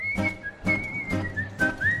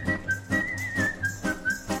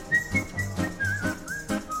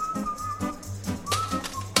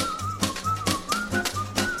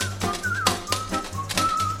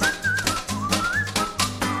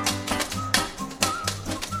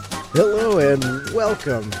Hello and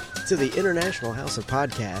welcome to the International House of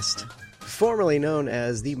Podcast, formerly known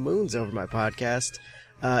as the Moons Over My Podcast.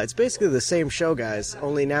 It's basically the same show, guys,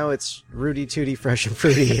 only now it's Rudy Tooty Fresh and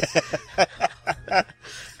Fruity.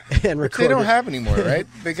 And recorded. They don't have anymore, right?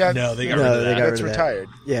 They got rid of that. That's retired.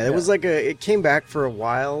 Yeah, it was like it came back for a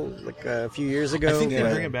while, like a few years ago. I think they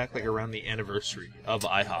bring it back like around the anniversary of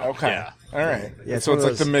IHOP. Okay. Yeah. All right. Yeah, So it's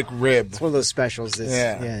like the McRib. It's one of those specials that's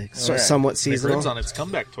Yeah. somewhat seasonal. McRib's on its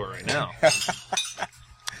comeback tour right now.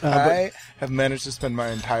 I have managed to spend my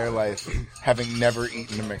entire life having never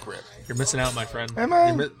eaten a McRib. You're missing out, my friend. Am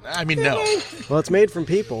I? No. Well, it's made from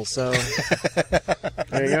people, so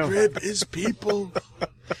there you go. McRib is people.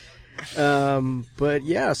 But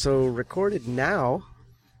yeah, so recorded now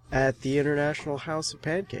at the International House of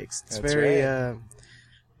Pancakes. It's That's very, right.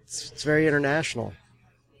 it's very international.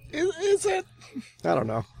 Is it? I don't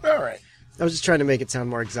know. All right. I was just trying to make it sound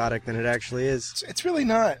more exotic than it actually is. It's really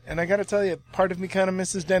not. And I got to tell you, part of me kind of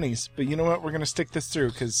misses Denny's. But you know what? We're going to stick this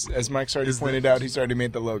through because, as Mike's already pointed out, he's already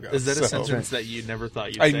made the logo. Is that a So- sentence that you never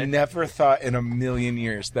thought you'd I say? never thought in a million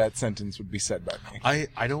years that sentence would be said by me.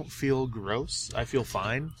 I don't feel gross. I feel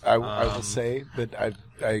fine. I will say that I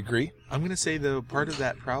agree. I'm going to say, though, part of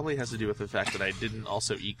that probably has to do with the fact that I didn't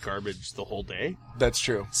also eat garbage the whole day. That's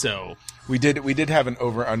true. So We did have an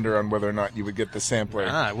over-under on whether or not you would get the sampler.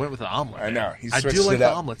 I went with the omelet. I know. He I switched do like it the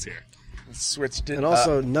up. omelets here. Switched it And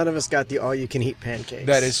also, none of us got the all-you-can-eat pancakes.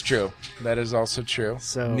 That is true. That is also true.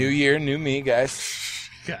 So- New year, new me, guys.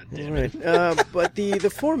 God damn All it. right. But the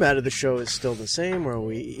format of the show is still the same, where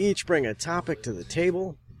we each bring a topic to the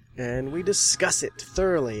table, and we discuss it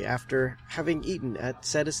thoroughly after having eaten at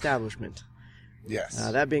said establishment. Yes.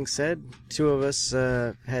 That being said, two of us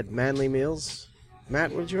had manly meals.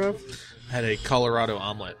 Matt, what did you have? Had a Colorado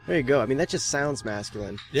omelet. There you go. I mean, that just sounds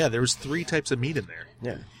masculine. Yeah, there was 3 types of meat in there.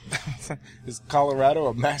 Yeah, Is Colorado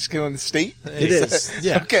a masculine state? it is.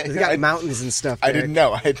 Yeah. Okay. It's got mountains and stuff. I there. didn't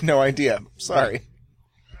know. I had no idea. Sorry.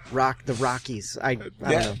 The Rockies. I don't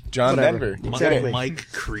Yeah, know. John Whatever. Denver. Exactly. Mike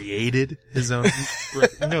created his own.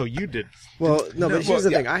 No, you did. Well, no, but here's well,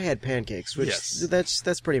 the yeah. thing. I had pancakes, which Yes.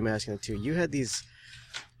 that's pretty masculine too. You had these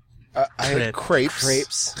I had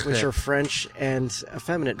crepes. which are French and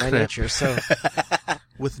effeminate by nature. So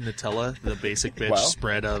With Nutella, the basic bitch Well.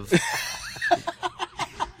 spread of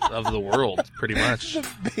the world, pretty much.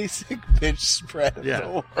 The basic bitch spread of Yeah. the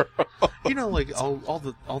world. You know, like all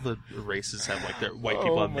the races have like their white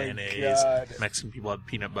people Oh have my mayonnaise, God. Mexican people have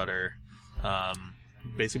peanut butter,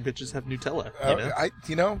 basic bitches have Nutella.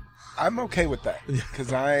 You know? I'm okay with that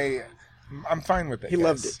because I'm fine with it. He guys.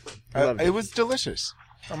 loved it. He loved it it. was delicious.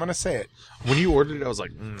 I'm gonna say it. When you ordered it, I was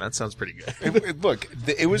like, that sounds pretty good. Look,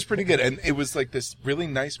 it was pretty good, and it was like this really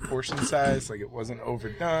nice portion size. Like it wasn't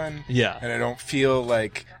overdone. Yeah. And I don't feel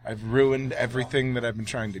like I've ruined everything that I've been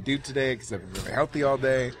trying to do today because I've been really healthy all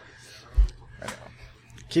day.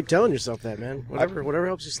 keep telling yourself that, man. Whatever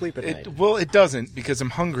helps you sleep at night. Well, it doesn't because I'm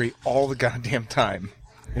hungry all the goddamn time.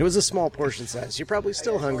 It was a small portion size. You're probably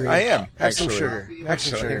still hungry. I am Have some actually. sugar. Have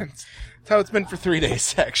some sugar. That's how it's been for 3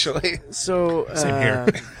 days, actually. So Same here.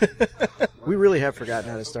 we really have forgotten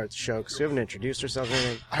how to start the show because we haven't introduced ourselves or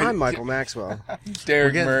anything. I'm Michael Maxwell.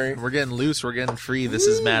 Derek Murray. We're getting loose. We're getting free. This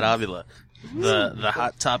is Matt Avila, the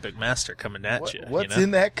hot topic master coming at you. What's you know?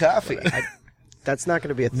 in that coffee? That's not going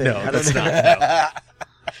to be a thing. No, I don't that's know. not.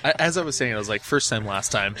 No. As I was saying, I was like, first time,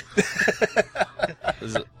 last time.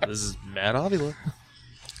 This is Matt Avila.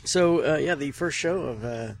 So yeah, the first show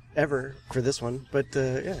of ever for this one. But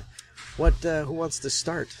yeah, who wants to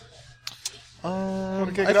start?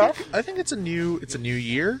 Wanna kick it off? I think it's a new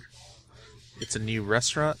year. It's a new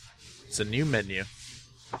restaurant. It's a new menu.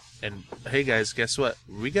 And hey, guys, guess what?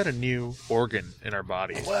 We got a new organ in our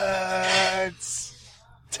body. What?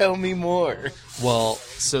 Tell me more. Well,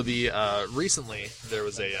 so the recently there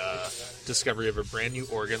was a discovery of a brand new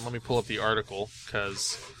organ. Let me pull up the article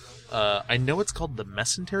because I know it's called the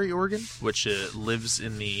mesentery organ, which lives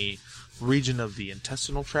in the region of the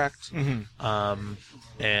intestinal tract.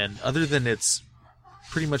 And other than it's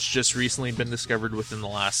pretty much just recently been discovered within the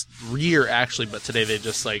last year, actually, but today they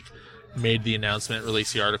just like made the announcement,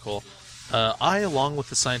 released the article. I, along with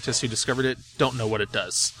the scientists who discovered it, don't know what it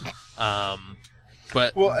does.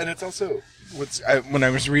 But Well, and it's also when I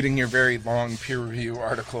was reading your very long peer review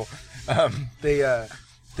article,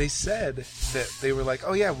 they said that they were like,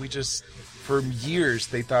 oh yeah, we just for years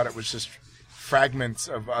they thought it was just fragments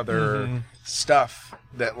of other stuff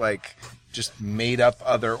that like just made up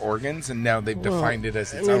other organs, and now they've defined it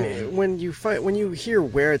as its own. When you hear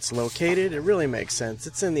where it's located, it really makes sense.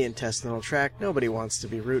 It's in the intestinal tract. Nobody wants to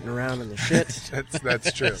be rooting around in the shit.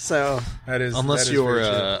 That's true. So That is unless that is you're very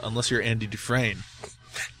true. unless you're Andy Dufresne.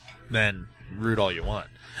 then root all you want.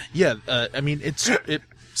 Yeah, I mean, it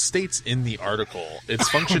states in the article, its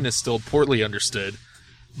function is still poorly understood,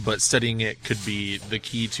 but studying it could be the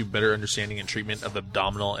key to better understanding and treatment of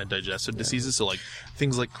abdominal and digestive diseases. So, like,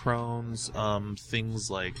 things like Crohn's, things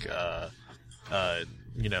like,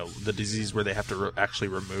 the disease where they have to actually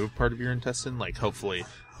remove part of your intestine. Like, hopefully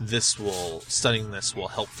studying this will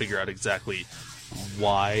help figure out exactly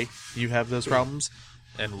why you have those problems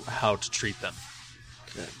and how to treat them.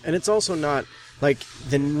 And it's also not, like,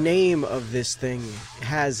 the name of this thing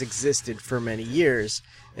has existed for many years.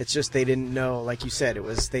 It's just they didn't know, like you said,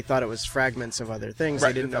 they thought it was fragments of other things.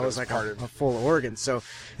 Right, They didn't know it was like part a of full organ. So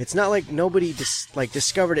it's not like nobody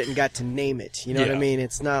discovered it and got to name it. You know what I mean?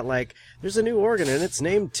 It's not like there's a new organ and it's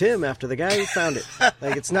named Tim after the guy who found it.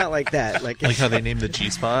 Like, it's not like that. Like how they named the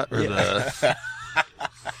G-spot or the...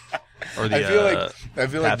 Or the, I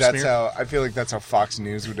feel like that's how Fox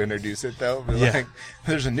News would introduce it, though. Like,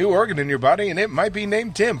 there's a new organ in your body, and it might be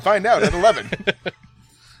named Tim. Find out at 11.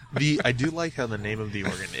 I do like how the name of the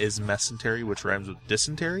organ is mesentery, which rhymes with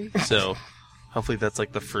dysentery. So hopefully that's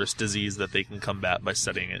like the first disease that they can combat by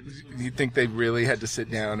studying it. You think they really had to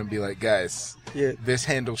sit down and be like, guys, this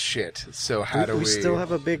handles shit. So how do we still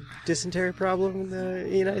have a big dysentery problem in the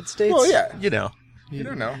United States? Well, yeah. You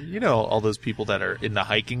don't know. You know all those people that are into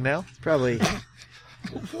hiking now? Probably.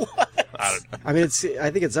 What? I don't know. I mean,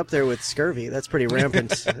 I think it's up there with scurvy. That's pretty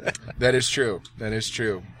rampant. That is true.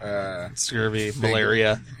 Scurvy,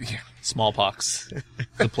 malaria, smallpox,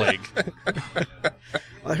 the plague.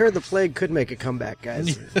 I heard the plague could make a comeback,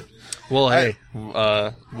 guys. Well, hey,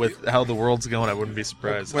 with how the world's going, I wouldn't be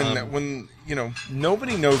surprised. When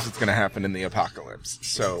nobody knows what's going to happen in the apocalypse,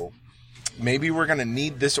 so maybe we're going to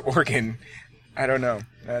need this organ. I don't know.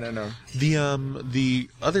 The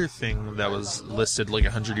other thing that was listed like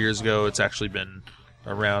 100 years ago, it's actually been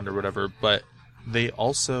around or whatever, but they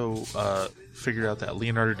also figured out that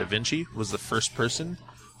Leonardo da Vinci was the first person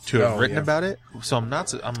to have written about it. So I'm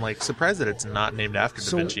like surprised that it's not named after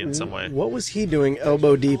Da Vinci in some way. What was he doing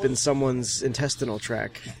elbow deep in someone's intestinal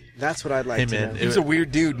tract? That's what I'd like to know. He's a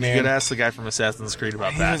weird dude, man. You could ask the guy from Assassin's Creed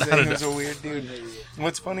about that. He was a weird dude.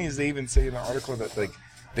 What's funny is they even say in the article that like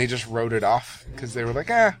they just wrote it off because they were like,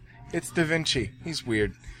 it's Da Vinci. He's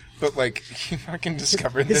weird. But, like, he fucking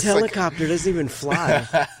discovered His this. helicopter doesn't even fly.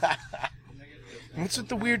 What's with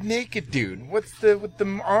the weird naked dude? What's with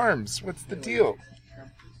the arms? What's the deal?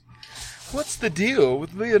 What's the deal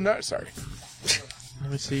with Leonardo? Sorry.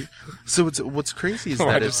 Let me see. So what's crazy is that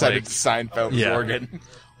I it's decided like... Seinfeld's organ.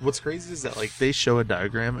 What's crazy is that, like, they show a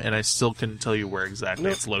diagram, and I still couldn't tell you where exactly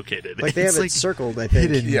it's located. Like, they have it circled, I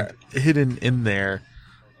think. Hidden in there.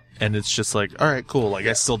 And it's just like, all right, cool. Like,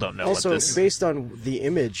 I still don't know also, what this... based on the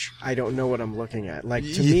image, I don't know what I'm looking at. Like,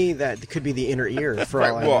 to me, that could be the inner ear, for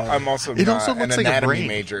all I know. I'm also It not also an looks like a anatomy brain.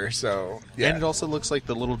 major, so... Yeah. And it also looks like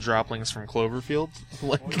the little droplings from Cloverfield,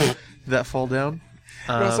 like, that fall down.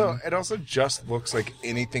 It also just looks like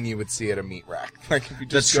anything you would see at a meat rack. Like, if you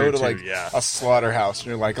just That's go true, to, like, too, yeah. a slaughterhouse, and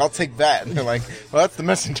you're like, I'll take that. And they're like, well, that's the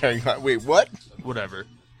mesentery. Wait, what? Whatever.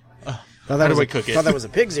 How do I cook it? I thought that was a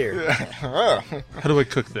pig's ear. Oh. How do I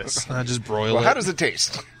cook this? Just broil Well, it? how does it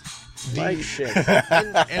taste? Like shit.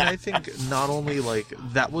 And I think not only, like,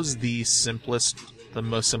 that was the most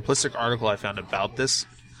simplistic article I found about this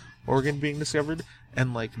organ being discovered,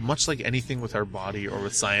 and, like, much like anything with our body or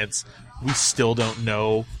with science, we still don't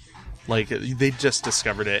know. Like, they just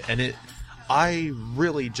discovered it, and I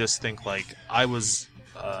really just think, like, I was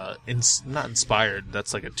not inspired,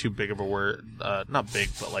 that's, like, a too big of a word, not big,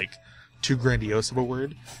 but, like, too grandiose of a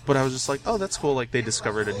word, but I was just like, oh, that's cool, like, they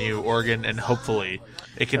discovered a new organ, and hopefully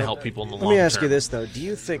it can help people in the long term. Let me ask you this, though. Do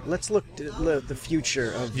you think, let's look at the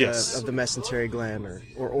future of the mesentery gland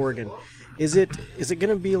or organ. Is it going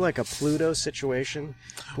to be like a Pluto situation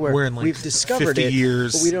where in, like, we've discovered 50 it,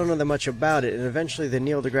 years... but we don't know that much about it, and eventually the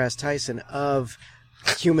Neil deGrasse Tyson of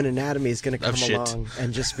human anatomy is going to come along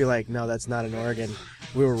and just be like, no, that's not an organ.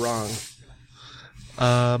 We were wrong.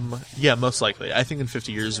 Yeah, most likely. I think in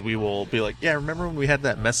 50 years we will be like, yeah, remember when we had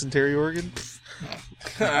that mesentery organ?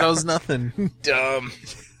 That was nothing. Dumb.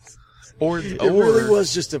 It really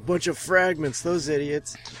was just a bunch of fragments, those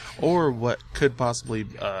idiots. Or what could possibly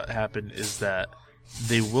happen is that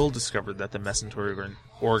they will discover that the mesentery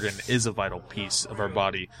organ is a vital piece of our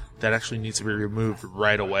body that actually needs to be removed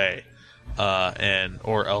right away,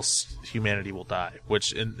 or else humanity will die.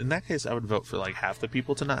 Which, in that case, I would vote for like half the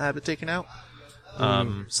people to not have it taken out,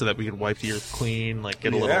 so that we could wipe the earth clean, like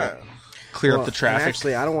get a little clear up the traffic.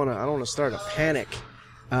 Actually, I don't want to start a panic.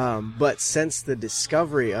 But since the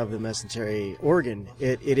discovery of the mesentery organ,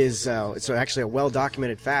 it's actually a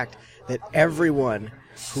well-documented fact that everyone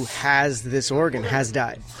who has this organ has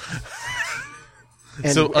died.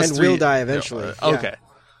 And, So us and three- will die eventually. no, Yeah. okay.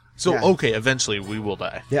 So Yeah. okay, eventually we will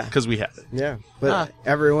die. Yeah. because we have it. Yeah, but Ah.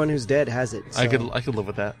 everyone who's dead has it. So. I could live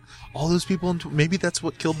with that. All those people, maybe that's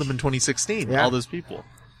what killed them in 2016. Yeah. All those people.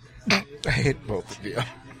 I hate both of you.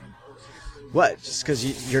 What? Just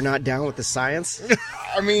because you're not down with the science?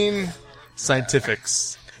 I mean,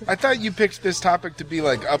 Scientifics. I thought you picked this topic to be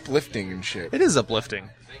like uplifting and shit. It is uplifting.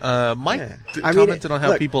 Mike Yeah. commented on how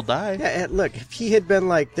look, people die. Yeah, and look, if he had been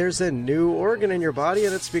like, "There's a new organ in your body,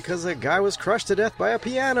 and it's because a guy was crushed to death by a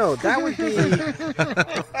piano," that would be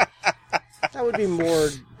that would be more,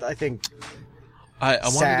 I think. I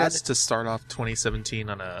wanted Sad. us to start off 2017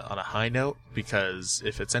 on a high note, because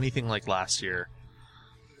if it's anything like last year,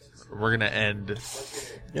 we're gonna end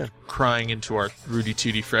Yeah. crying into our Rudy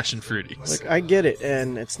Tooty Fresh and Fruities. Look, I get it,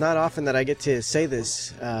 and it's not often that I get to say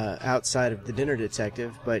this outside of the Dinner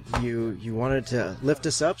Detective, but you wanted to lift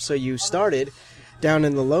us up, so you started down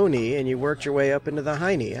in the low knee, and you worked your way up into the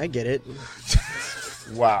high knee. I get it.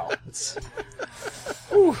 Wow. It's,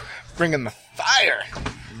 Ooh, bringing the fire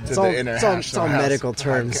to all, the it's International all House medical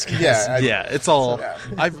terms. guys. Yeah, yeah, it's all.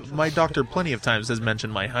 Yeah. My doctor plenty of times has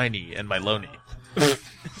mentioned my high knee and my low knee.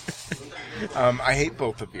 I hate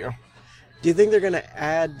both of you. Do you think they're going to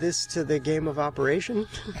add this to the game of Operation?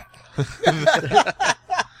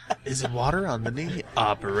 Is it water on the knee?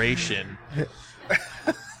 Operation.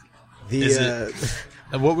 The Is it-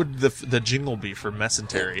 And what would the jingle be for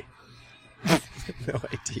mesentery? no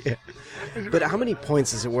idea. But how many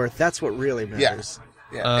points is it worth? That's what really matters.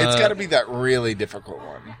 Yeah, it's got to be that really difficult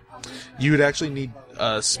one. You would actually need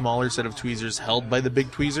a smaller set of tweezers held by the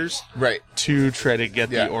big tweezers Right. to try to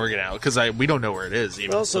get Yeah. the organ out, because we don't know where it is.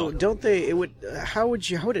 Even But also, so. don't they? It would. How would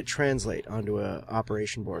it translate onto a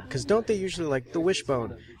operation board? Because don't they usually, like, the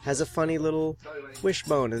wishbone has a funny little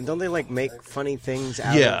wishbone, and don't they like make funny things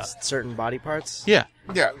out Yeah. of certain body parts? Yeah,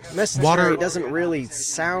 Yeah. Mesentery Water- doesn't really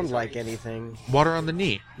sound like anything. water on the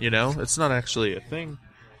knee. It's not actually a thing.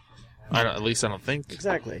 At least I don't think.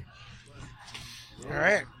 Exactly. All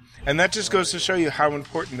right. And that just goes to show you how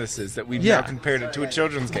important this is, that we've Yeah. now compared it to a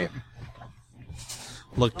children's game.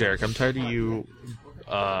 Look, Derek, I'm tired of you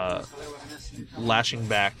lashing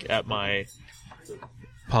back at my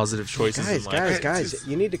positive choices in life. Guys,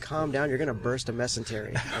 you need to calm down. You're going to burst a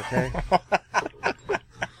mesentery, okay?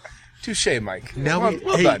 Touche, Mike. Now,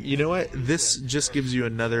 well hey, done. you know what? This just gives you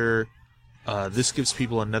another. This gives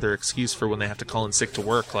people another excuse for when they have to call in sick to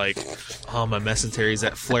work. Like, oh, my mesentery's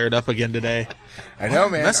that flared up again today. I know,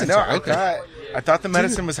 man. I know. Mesentery, okay. I thought the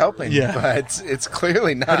medicine was helping, Yeah. but it's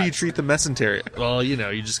clearly not. How do you treat the mesentery? Well, you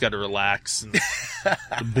just got to relax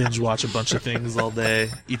and binge watch a bunch of things all day,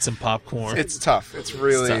 eat some popcorn. It's tough. It's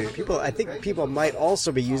really... I think people might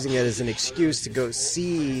also be using it as an excuse to go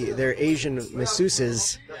see their Asian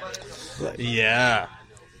masseuses. Yeah.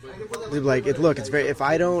 Like, it's very. If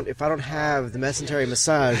I don't have the mesentery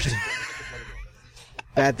massaged,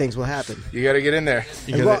 bad things will happen. You got to get in there.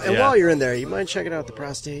 And while you're in there, you mind checking out the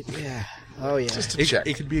prostate? Yeah. Oh yeah. Just to check.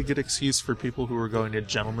 It could be a good excuse for people who are going to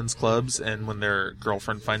gentlemen's clubs, and when their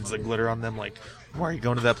girlfriend finds the glitter on them, like, why are you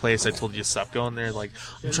going to that place? I told you to stop going there. Like,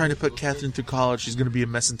 I'm trying to put Catherine through college. She's going to be a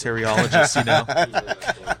mesenteriologist,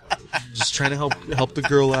 Just trying to help the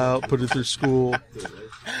girl out, put her through school.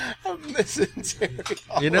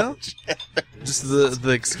 Mesentery. Just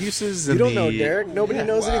the excuses. And You don't know, Derek. Nobody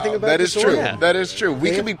knows anything about That is this true. organ. That is true.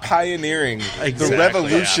 We could be pioneering the Exactly,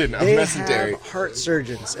 revolution of They mesentery. have heart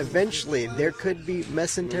surgeons. Eventually, there could be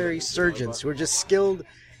mesentery surgeons who are just skilled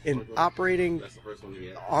in operating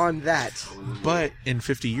on that. But in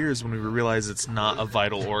 50 years, when we realize it's not a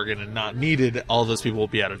vital organ and not needed, all those people will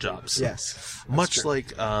be out of jobs. Yes. Much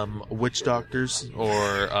like witch doctors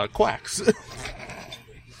or quacks.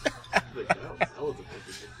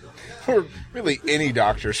 Or really any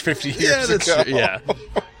doctors 50 years that's ago. true. Yeah.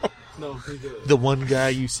 The one guy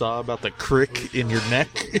you saw about the crick in your neck,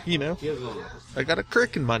 I got a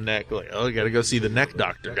crick in my neck. Like, oh, you got to go see the neck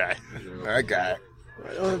doctor guy. That guy.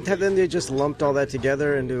 Then they just lumped all that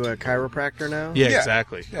together into a chiropractor now? Yeah, Yeah.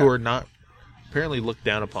 exactly. Yeah. Who are not apparently looked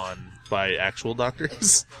down upon by actual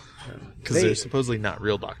doctors because they're supposedly not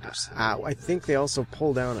real doctors. I think they also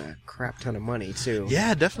pull down a crap ton of money, too.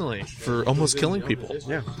 Yeah, definitely, for almost killing people.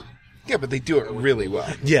 Yeah. Yeah, but they do it really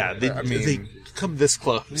well. Yeah, they come this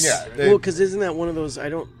close. Yeah. Well, because isn't that one of those? I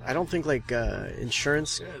don't think like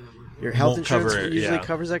insurance, your health Won't insurance cover it, usually yeah.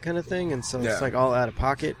 covers that kind of thing, and so Yeah. it's like all out of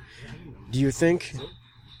pocket. Do you think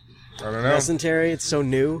I don't know. mesentery? It's so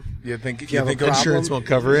new. You think you have a problem- Insurance won't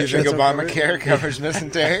cover You it. think Insurance won't cover Obamacare covers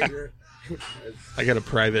mesentery? I got a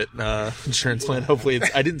private insurance plan. Hopefully,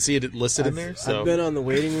 I didn't see it listed in there. So I've been on the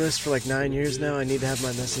waiting list for like 9 years now. I need to have my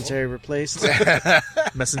mesentery replaced.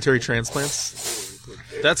 mesentery transplants.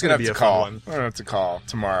 That's gonna be a fun one. I'm gonna have to call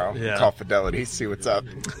tomorrow. Yeah. Call Fidelity, see what's up.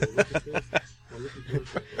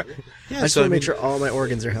 Yeah, I just want to make sure all my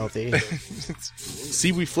organs are healthy.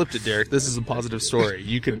 See, we flipped it, Derek. This is a positive story.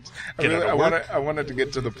 You could get out of work. I wanted to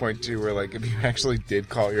get to the point too where, like, if you actually did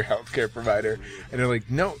call your healthcare provider and they're like,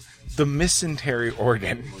 "No, the mesentery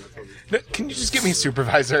organ. No, can you just get me a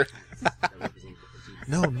supervisor?"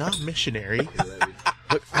 No, not missionary.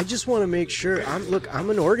 Look, I just want to make sure. I'm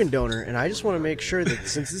an organ donor, and I just want to make sure that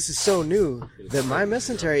since this is so new, that my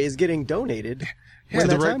mesentery is getting donated when to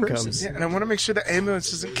the the right time person. comes. Yeah, and I want to make sure the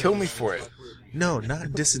ambulance doesn't kill me for it. No,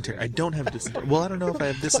 not dysentery. I don't have dysentery. Well, I don't know if I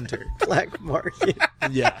have dysentery. Black market.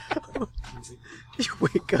 Yeah. You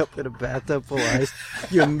wake up in a bathtub full of ice.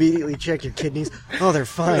 You immediately check your kidneys. Oh, they're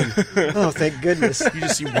fine. Oh, thank goodness. You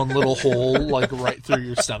just see one little hole, like, right through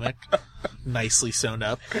your stomach. Nicely sewn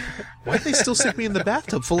up. Why'd they still stick me in the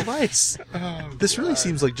bathtub full of ice? This really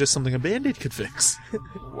seems like just something a Band-Aid could fix.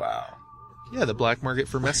 Wow. Yeah, the black market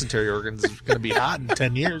for mesentery organs is going to be hot in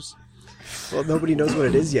 10 years. Well, nobody knows what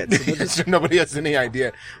it is yet. So we'll just, Nobody has any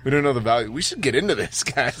idea. We don't know the value. We should get into this,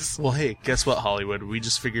 guys. Well, hey, guess what, Hollywood? We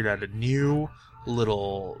just figured out a new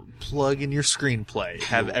little plug in your screenplay.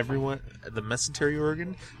 Have everyone, the mesentery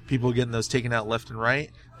organ, people getting those taken out left and right,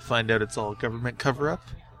 find out it's all government cover-up.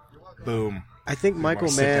 Boom. I think Michael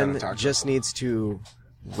sit down and Mann talk just needs to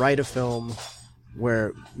write a film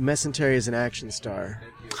where mesentery is an action star.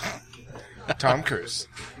 Tom Cruise.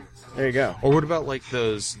 There you go. Or what about like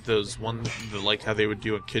those like how they would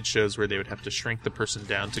do in kid shows where they would have to shrink the person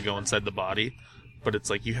down to go inside the body, but it's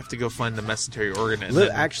like you have to go find the mesentery organ. And then,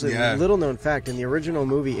 Actually, Yeah. little known fact, in the original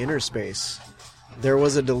movie Inner Space, there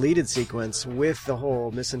was a deleted sequence with the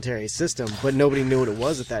whole mesentery system, but nobody knew what it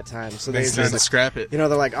was at that time. So they Makes they had to sense. scrap it. you know,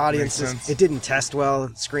 they're like Makes audiences. sense. It didn't test well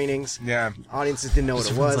at screenings. Yeah. Audiences didn't know what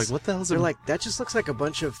it Everyone's was. like, what the hell's They're a- like, that just looks like a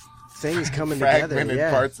bunch of things coming together. Fragmented Yeah.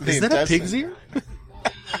 parts of the Is that a intestine. pig's ear?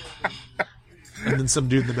 And then some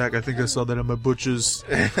dude in the back, I think I saw that on my butchers.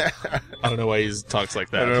 I don't know why he talks like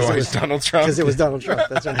that. I don't know why it's Donald Trump. Because it was Donald Trump.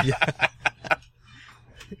 That's right.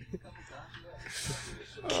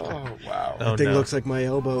 Oh, wow. Oh, Thing no. looks like my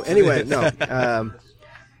elbow. Anyway, no.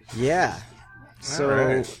 Yeah. So All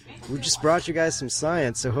right. we just brought you guys some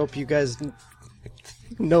science. So hope you guys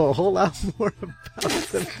know a whole lot more about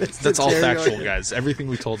the That's all mesentery factual, organ. guys. Everything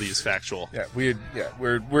we told you is factual. Yeah,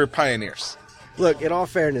 we're pioneers. Look, in all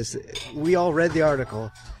fairness, we all read the article,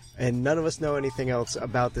 and none of us know anything else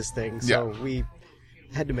about this thing. So Yeah. we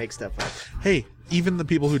had to make stuff up. Hey, even the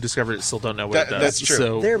people who discovered it still don't know what it does. That's true.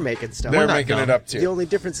 So They're making stuff They're up. not making dumb. it up The too. only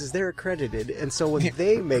difference is they're accredited, and so when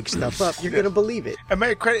they make stuff up, you're going to believe it. And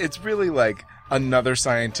my credit, it's really like another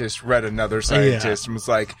scientist read another scientist and was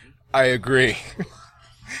like, "I agree,"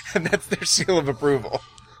 and that's their seal of approval.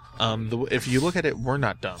 if you look at it, we're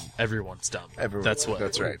not dumb. Everyone's dumb. Everyone, That's what.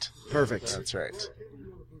 That's right. Perfect. That's right.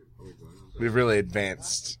 We've really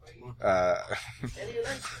advanced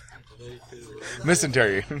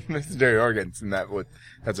mesentery organs, and that's what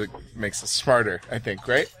makes us smarter. I think,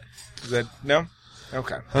 right? Is that no?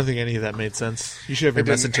 Okay. I don't think any of that made sense. You should have your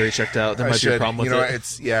It didn't. mesentery checked out. There I might be a should. problem with you know, it.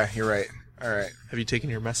 It's you're right. All right. Have you taken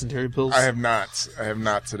your mesentery pills? I have not. I have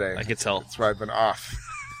not today. I could tell. That's why I've been off.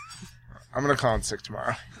 I'm gonna call in sick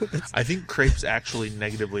tomorrow. I think crepes actually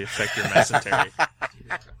negatively affect your mesentery.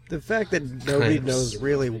 The fact that nobody Crepes. knows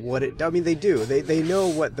really what it... I mean, they do. They know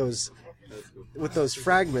what those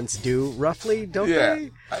fragments do, roughly, don't Yeah.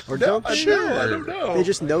 they? I Don't they? don't know. They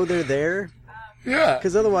just know they're there. Yeah.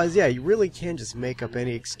 Because otherwise, yeah, you really can just make up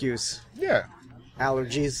any excuse. Yeah.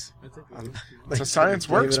 Allergies. That's how science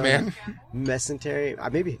blame works, it on man. Mesentery.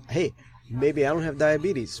 Maybe I don't have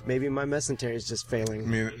diabetes. Maybe my mesentery is just I failing.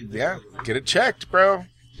 mean, yeah. Get it checked, bro.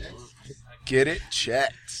 Get it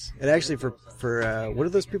checked. And actually, for what are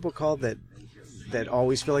those people called that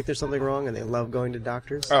always feel like there's something wrong and they love going to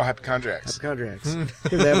doctors? Oh, hypochondriacs. Hypochondriacs.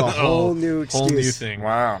 They have a whole new excuse. Whole new thing.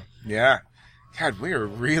 Wow. Yeah. God, we are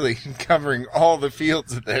really covering all the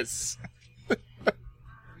fields of this.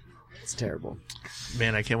 It's terrible.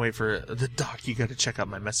 Man, I can't wait for the doc. You got to check out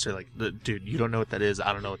my mesentery. Like, dude, you don't know what that is.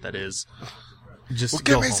 I don't know what that is. Just Well,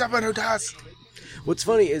 go give me home. someone who does. What's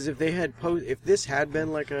funny is if they had if this had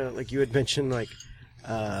been like you had mentioned like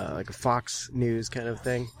a Fox News kind of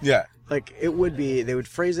thing, Yeah. like it would be, they would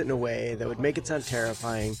phrase it in a way that would make it sound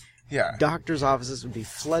terrifying. Yeah. Doctors' offices would be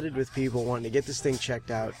flooded with people wanting to get this thing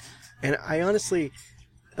checked out. And I honestly,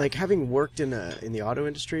 like, having worked in the auto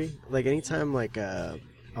industry, like anytime like a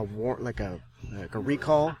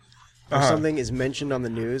recall or something is mentioned on the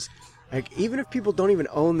news, Like, even if people don't even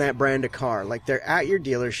own that brand of car, like, they're at your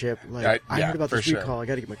dealership, like, I heard about this recall, I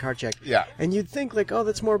gotta get my car checked. Yeah. And you'd think, like, oh,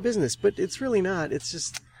 that's more business, but it's really not. It's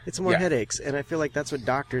just, it's more headaches. And I feel like that's what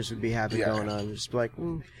doctors would be having going on. Just be like,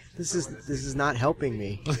 this is not helping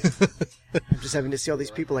me. I'm just having to see all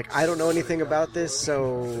these people, like, I don't know anything about this,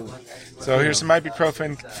 so... So here's some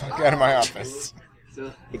ibuprofen, get the fuck out of my office.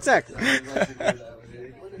 Exactly.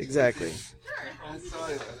 Exactly.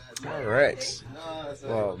 All right.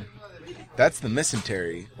 Well, that's the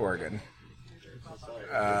Mesentery organ.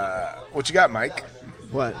 What you got, Mike?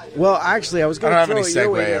 What? Well, actually, I was going to throw it your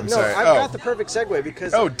way. I'm no, sorry. I've got the perfect segue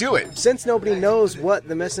because... Oh, do it. Since nobody knows what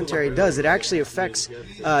the mesentery does, it actually affects,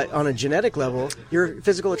 on a genetic level, your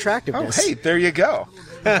physical attractiveness. Oh, hey, there you go.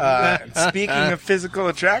 Speaking of physical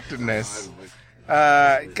attractiveness,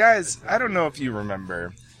 guys, I don't know if you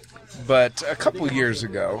remember, but a couple years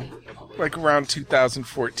ago, like around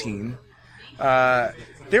 2014,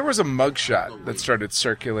 there was a mugshot that started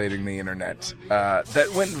circulating the internet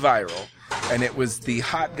that went viral, and it was the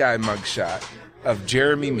hot guy mugshot of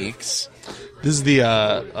Jeremy Meeks. This is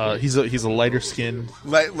the he's a lighter skinned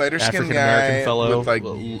lighter skinned African American guy fellow with like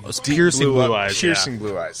piercing blue eyes. Piercing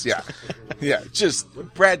blue eyes, yeah. Yeah, just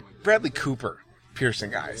Bradley Cooper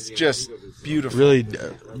piercing eyes. Just beautiful. Really,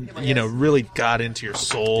 really got into your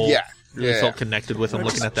soul. Yeah. Really felt connected with him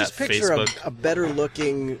looking at that just picture Facebook. a better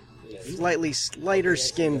looking, slightly lighter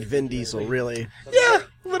skinned Vin Diesel, really. Yeah,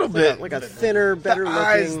 a little bit. Like a thinner, better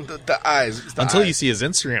looking... The eyes. Until you see his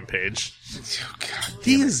Instagram page. Oh, God,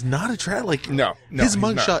 he is not attractive. Like, no, his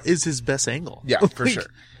mugshot is his best angle. Yeah, for sure.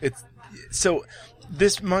 So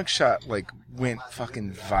this mugshot went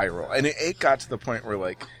fucking viral, and it got to the point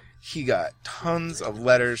where he got tons of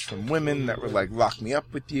letters from women that were like, "Lock me up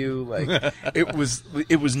with you." Like it was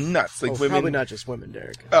nuts. Like women, probably not just women,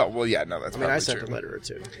 Derek. Oh well, yeah, no, that's. I sent true. a letter or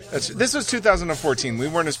two. This was 2014. We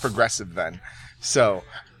weren't as progressive then, so.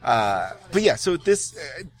 But yeah, so this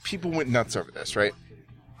people went nuts over this, right?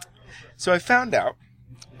 So I found out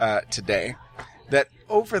today that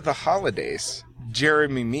over the holidays,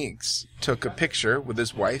 Jeremy Meeks took a picture with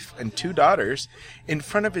his wife and 2 daughters in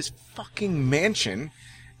front of his fucking mansion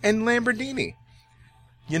and Lamborghini.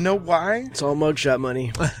 You know why? It's all mugshot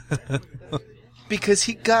money. Because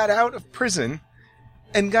he got out of prison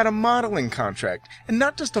and got a modeling contract. And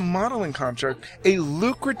not just a modeling contract, a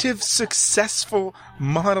lucrative, successful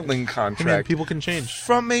modeling contract. I mean, people can change.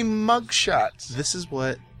 From a mugshot.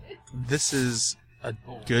 This is a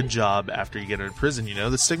good job after you get out of prison,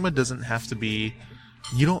 The stigma doesn't have to be...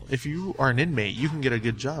 if you are an inmate, you can get a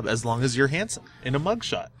good job as long as you're handsome in a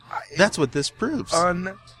mugshot. That's what this proves.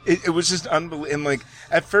 It was just unbelievable. And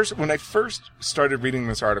at first, when I first started reading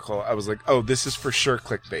this article, I was like, "Oh, this is for sure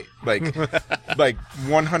clickbait." Like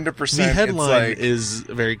 100%. The headline is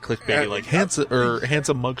very clickbaity,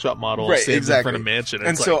 handsome mugshot model right, stands exactly. in front of mansion.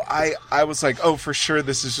 And so I was like, "Oh, for sure,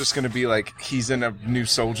 this is just going to be he's in a new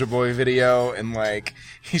Soulja Boy video, and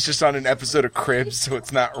he's just on an episode of Cribs, so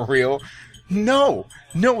it's not real." No,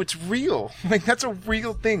 it's real. That's a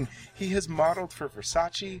real thing. He has modeled for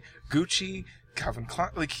Versace, Gucci, Calvin Klein.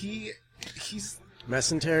 He's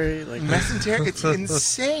mesentery. Mesentery. It's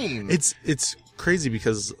insane. It's crazy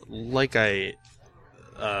because, like I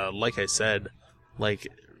said,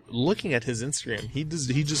 looking at his Instagram, he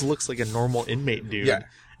just looks like a normal inmate dude. Yeah.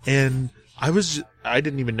 And I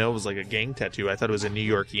didn't even know it was a gang tattoo. I thought it was a New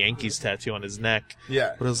York Yankees tattoo on his neck.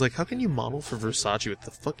 Yeah. But I was like, how can you model for Versace with the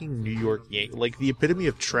fucking New York Yankees? The epitome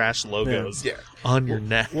of trash logos on your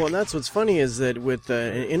neck. Well, and that's what's funny is that with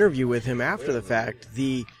an interview with him after the fact,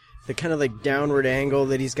 the kind of downward angle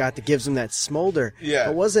that he's got that gives him that smolder. Yeah.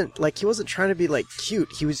 It wasn't he wasn't trying to be cute.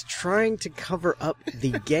 He was trying to cover up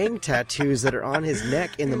the gang tattoos that are on his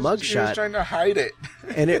neck in the mugshot. He was trying to hide it.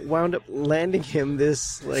 And it wound up landing him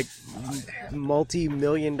this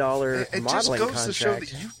multi-million-dollar modeling contract. It just goes to show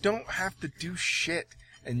that you don't have to do shit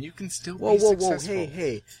and you can still be successful.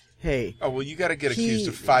 Hey. Oh, well, you got to get accused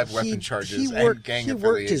of 5 weapon charges and gang affiliation. He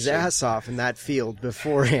worked his ass off in that field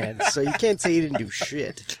beforehand, so you can't say he didn't do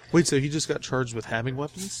shit. Wait, so he just got charged with having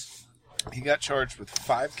weapons? He got charged with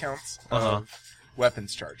 5 counts of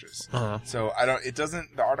weapons charges. So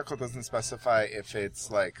the article doesn't specify if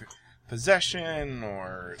it's possession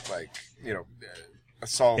or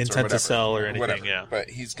assault intent or whatever. To sell or anything, yeah.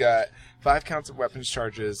 But he's got 5 counts of weapons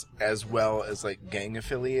charges as well as gang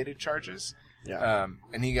affiliated charges. Yeah.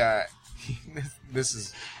 And he got this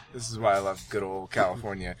is why I love good old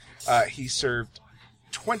California. He served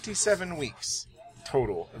 27 weeks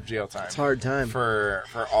total of jail time. It's a hard time. For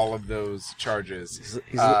all of those charges.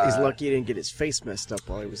 He's lucky he didn't get his face messed up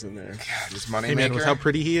while he was in there. God, this money Hey man, maker. with how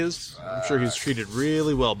pretty he is, I'm sure he's treated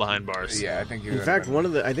really well behind bars. Yeah, I think he In would fact, have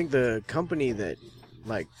been. I think the company that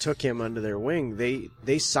took him under their wing,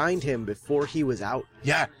 they signed him before he was out.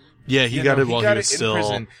 Yeah. Yeah, he got it while he was still. in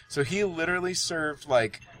prison. So he literally served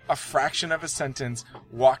like a fraction of a sentence,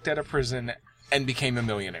 walked out of prison, and became a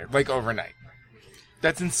millionaire, like overnight.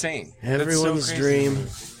 That's insane. Everyone's That's so crazy. dream.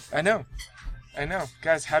 I know.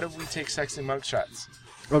 Guys, how do we take sexy mugshots?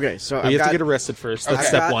 Okay, so But you have to get arrested first. That's Okay.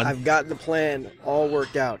 step one. I've got the plan all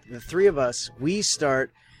worked out. The three of us, we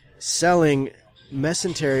start selling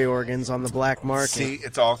mesentery organs on the black market. See,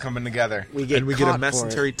 it's all coming together. we get And we get a caught for it.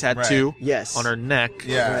 mesentery tattoo Right. Yes. on our neck.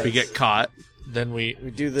 Yeah. We Right. get caught. Then we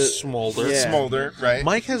do the smolder. Yeah. Smolder, right?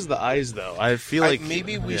 Mike has the eyes, though. I feel like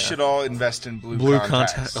maybe we yeah. should all invest in blue Blue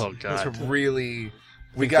contacts. contact- oh, God. Those are really,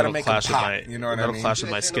 we got to That'll make them clash with pop. my, You know what I that'll mean? clash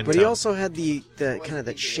with my skin But tone. he also had the kind of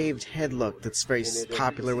that shaved head look that's very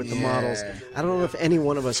popular with the models. I don't know if any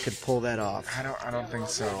one of us could pull that off. I don't think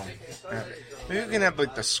so. Maybe we can have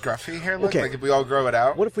like the scruffy hair look, Okay. like if we all grow it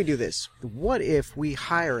out. What if we do this? What if we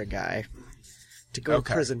hire a guy to go Okay.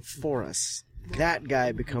 to prison for us? That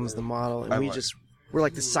guy becomes the model, and I we like- we're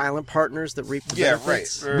like the silent partners that reap the Yeah,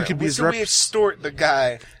 benefits. right. We could be his so we reps. extort the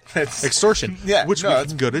guy that's Extortion. Yeah, Which no, we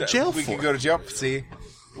that's- can go to jail we for. can go to jail. See,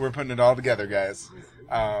 we're putting it all together, guys.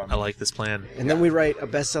 I like this plan. And then we write a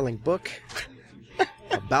best-selling book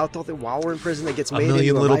about all the while we're in prison that gets A made million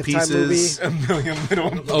into a little Lifetime pieces. A million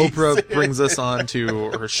little Oprah pieces. brings us on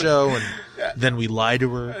to her show, and then we lie to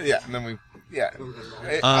her. Yeah, and then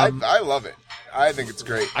I love it. I think it's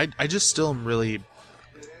great. I just still am really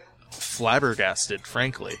flabbergasted,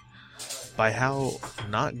 frankly, by how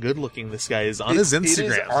not good looking this guy is on his It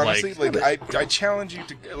Instagram. is, honestly, I challenge you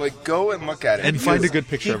to like go and look at it And find a because good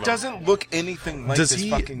picture He of him. doesn't look anything like does this he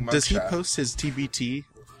fucking mugshot. does he post his TBT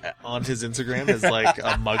on his Instagram as like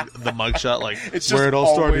the mugshot, like It's just where it all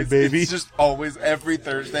always, started, baby? It's just always every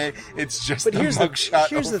Thursday. It's just But the here's mugshot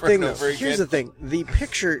the over thing, and though. over Here's the again. thing. The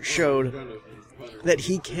picture showed that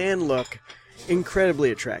he can look incredibly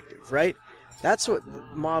attractive, right? That's what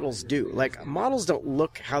models do. Like, models don't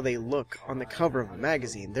look how they look on the cover of a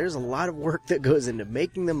magazine. There's a lot of work that goes into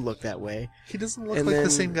making them look that way. He doesn't look And like then- the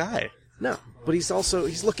same guy. No, but he's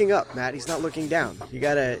looking up, Matt. He's not looking down.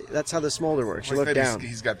 That's how the smolder works. You Like look that down.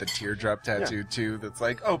 He's got the teardrop tattoo too. That's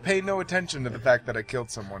like, oh, pay no attention to the fact that I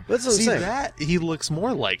killed someone. That's what I'm See saying. that he looks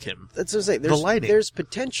more like him. That's what I'm saying. the lighting. There's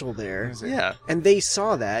potential there. Yeah, And they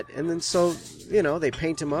saw that, and then they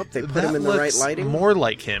paint him up, they put him in the right looks lighting. more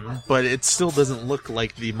like him, but it still doesn't look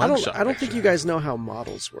like the mugshot. I don't think you guys know how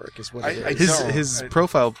models work. Is what it is. his No,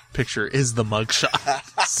 profile picture is the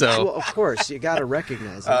mugshot. So Well, of course, you got to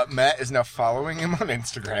recognize it. Matt is now following him on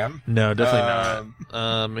Instagram. no, definitely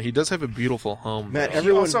not. He does have a beautiful home. Matt, though. He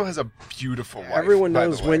everyone, also has a beautiful wife. everyone by the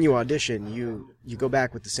knows way. when you audition, you go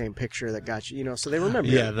back with the same picture that got you. So they remember.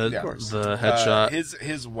 yeah, you. the Of course. the headshot.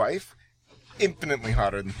 His wife, infinitely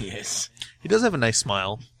hotter than he is. He does have a nice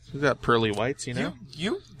smile. He's got pearly whites, you know.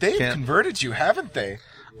 They've Can't- converted you, haven't they?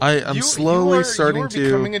 I'm slowly starting you are to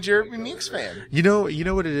becoming a Jeremy Meeks fan. You know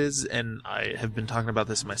what it is, and I have been talking about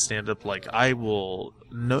this in my stand-up. Like, I will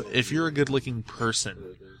know if you're a good-looking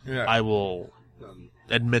person, Yeah. I will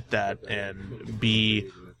admit that and be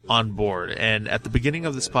on board. And at the beginning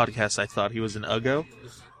of this podcast, I thought he was an uggo,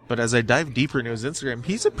 but as I dive deeper into his Instagram,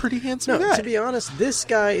 he's a pretty handsome No, guy. to be honest, this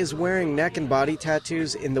guy is wearing neck and body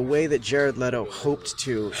tattoos in the way that Jared Leto hoped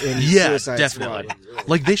to in yeah, Suicide definitely. Squad.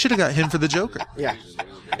 Like, they should have got him for the Joker Yeah.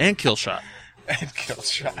 and Killshot. And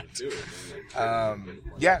Killshot.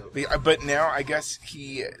 But now I guess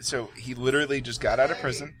he literally just got out of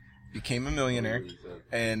prison, became a millionaire,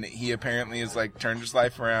 and he apparently has like turned his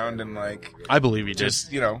life around and like I believe he did.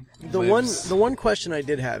 just The one question I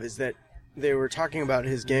did have is that they were talking about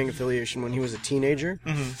his gang affiliation when he was a teenager,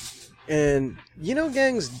 and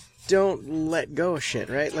gangs don't let go of shit,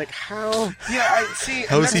 right? Like how? Yeah, I see.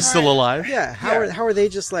 How is he still alive? Yeah, how are they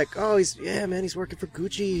just like, oh, he's working for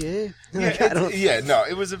Gucci, eh? Like, I don't. No,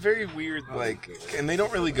 it was a very weird, and they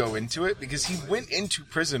don't really go into it because he went into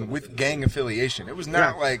prison with gang affiliation. It was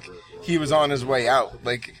not like he was on his way out.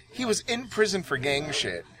 Like, he was in prison for gang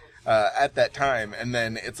shit at that time, and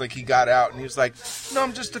then it's like he got out and he was like, no,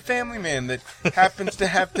 I'm just a family man that happens to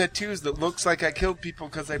have tattoos that looks like I killed people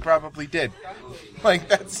because I probably did. Like,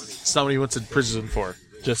 that's... It's not what he went to prison for.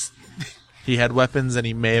 Just he had weapons and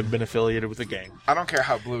he may have been affiliated with a gang. I don't care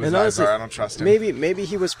how blue his And eyes honestly, are, I don't trust him. maybe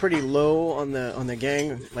he was pretty low on the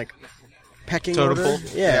gang pecking Totem order. pole?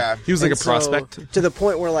 Yeah. Yeah. He was like And a prospect. to the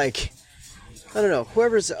point where I don't know.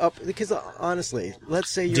 Whoever's up, because honestly, let's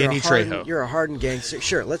say Danny Trejo. you're a hardened gangster.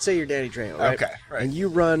 Sure, let's say you're Danny Trejo, right? Okay, right. And you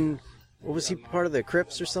run. What was he, part of the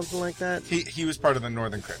Crips or something like that? He was part of the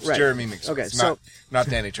Northern Crips. Right. Jeremy Meeks. Okay, was, so- not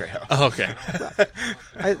Danny Trejo. Oh, okay.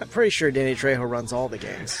 I'm pretty sure Danny Trejo runs all the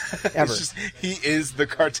gangs ever. It's just, he is the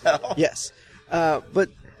cartel. Yes. But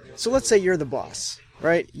so let's say you're the boss,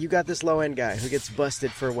 right? You got this low end guy who gets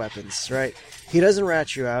busted for weapons, right? He doesn't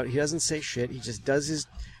rat you out. He doesn't say shit. He just does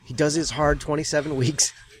his hard 27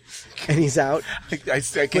 weeks, and he's out. I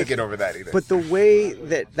can't get over that either. But the way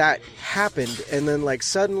that happened, and then like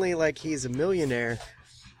suddenly like he's a millionaire,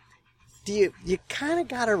 you kind of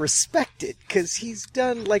gotta respect it because he's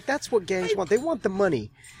done like that's what gangs want. They want the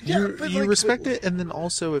money. You like, respect it, and then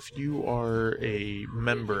also if you are a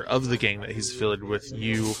member of the gang that he's affiliated with,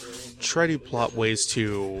 you try to plot ways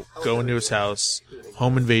to go into his house,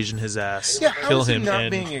 home invasion his ass, yeah, how kill is he him, not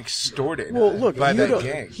and being extorted Well, look, by you that don't.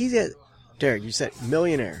 gang? He's at Derek. You said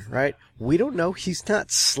millionaire, right? We don't know. He's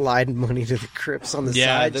not sliding money to the Crips on the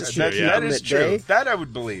Yeah, side. that's just true, to keep yeah. That him is at true. bay. That I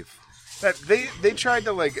would believe. That they tried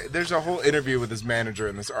to like. There's a whole interview with his manager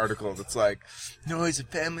in this article that's like, no, he's a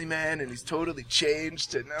family man and he's totally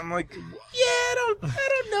changed. And I'm like, yeah, I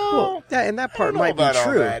don't know. Well, yeah, and that part know might be about all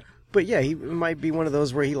true. that. But yeah, he might be one of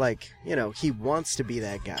those where he he wants to be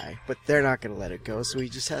that guy, but they're not going to let it go. So he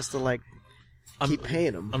just has to keep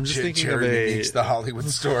paying him. I'm just thinking of Jeremy Meeks, the Hollywood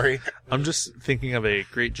story. I'm just thinking of a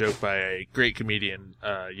great joke by a great comedian,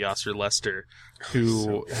 Yasser Lester,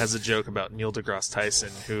 who has a joke about Neil deGrasse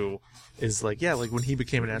Tyson, who is like, yeah, like when he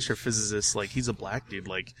became an astrophysicist, like he's a black dude,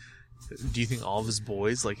 like, do you think all of his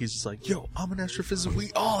boys, like he's just like, yo, I'm an astrophysicist,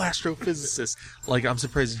 we all astrophysicists. Like, I'm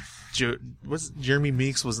surprised Jeremy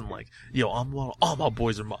Meeks wasn't like, yo, all my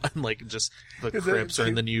boys are mine. Like, just the Crips are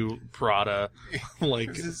in the new Prada.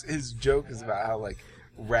 Like, his joke is about how like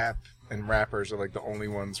rap and rappers are like the only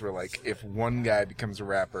ones where like if one guy becomes a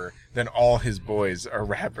rapper, then all his boys are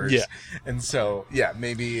rappers. Yeah. And so yeah,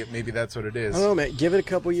 maybe that's what it is. I don't know, man. Give it a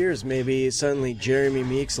couple years. Maybe suddenly Jeremy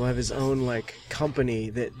Meeks will have his own company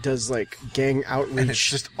that does gang outreach And it's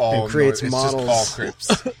just all and creates it's models. just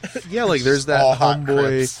all Crips. yeah, like there's that all hot homeboy.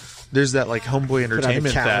 Crips. There's that Homeboy Put out a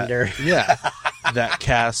Entertainment calendar. that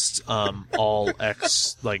cast all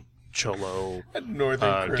ex Cholo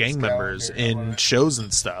Northern Crips gang members calendar. in shows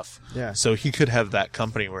and stuff. Yeah. So he could have that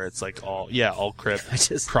company where it's all Crip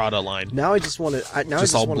Prada line. Now I just want to. Now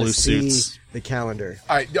Just I all just want blue to see suits. the calendar.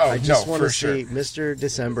 I just no, want for to sure. see Mr.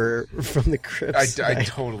 December from the Crips. I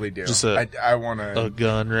totally do. Just I want A to.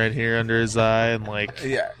 gun right here under his eye and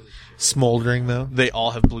Yeah. smoldering though. They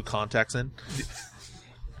all have blue contacts in.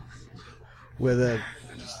 with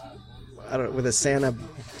a Santa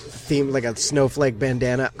theme, like a snowflake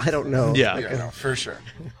bandana. I don't know. Yeah. Yeah, no, for sure.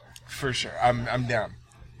 For sure. I'm down.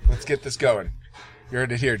 Let's get this going. You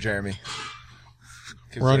heard it here, Jeremy.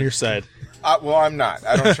 We're on your side. Well, I'm not.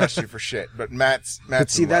 I don't trust you for shit. But Matt's But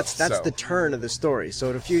see, in that's love, so. the turn of the story. So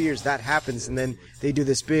in a few years that happens, and then they do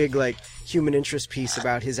this big human interest piece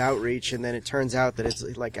about his outreach, and then it turns out that it's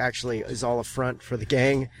actually is all a front for the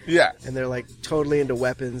gang, Yeah, and they're totally into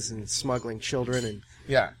weapons and smuggling children and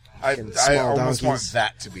yeah. I small almost want donkeys,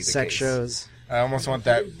 that to be the sex case. shows, I almost want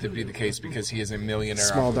that to be the case because he is a millionaire.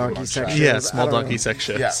 Small off of donkey one sex shot. shows. Yeah, I small don't donkey know. sex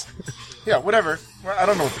shows. Yeah, yeah. Whatever. Well, I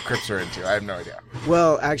don't know what the Crips are into. I have no idea.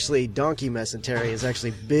 Well, actually, donkey mesentery is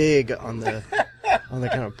actually big on the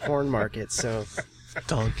kind of porn market. So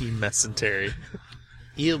Donkey mesentery.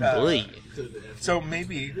 You boy. So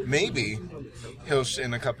maybe he'll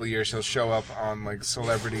in a couple of years he'll show up on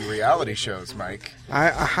celebrity reality shows, Mike. I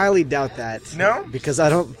highly doubt that. No? Because I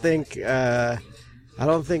don't think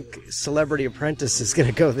Celebrity Apprentice is going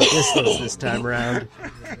to go the distance this time around.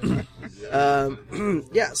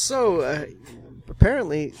 Yeah. So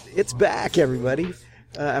apparently it's back, everybody.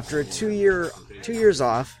 After a 2 years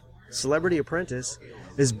off, Celebrity Apprentice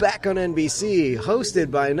is back on NBC,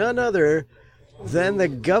 hosted by none other than the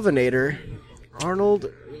Governor,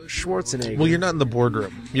 Arnold Schwarzenegger. Well, you're not in the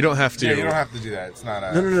boardroom. You don't have to. Yeah, you don't have to do that. It's not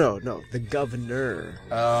a. No. The governor.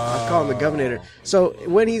 I call him the governor. So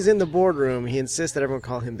when he's in the boardroom, he insists that everyone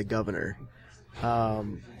call him the governor.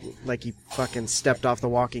 Like he fucking stepped off The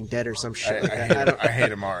Walking Dead or some shit. I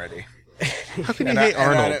hate him already. How can you hate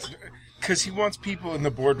Arnold? Because he wants people in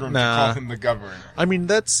the boardroom Nah. to call him the governor. I mean,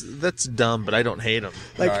 that's dumb, but I don't hate him.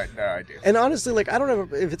 No, I do. And honestly, I don't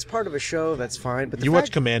know if it's part of a show, that's fine. But the You fact,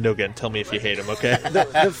 watch Commando again. Tell me if you hate him, okay?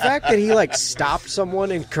 the fact that he stopped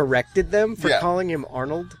someone and corrected them for Yeah. calling him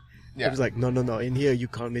Arnold. Yeah. He was like, no. In here, you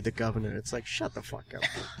call me the governor. It's like, shut the fuck up.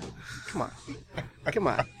 Come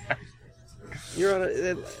on.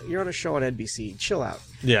 you're on a show on NBC. Chill out.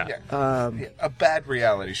 Yeah. Yeah. A bad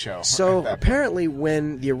reality show. So apparently,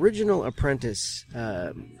 when the original Apprentice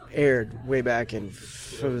aired way back in,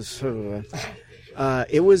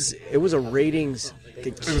 it was a ratings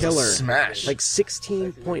killer, was a smash. like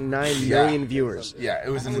 16.9 million viewers. Yeah, it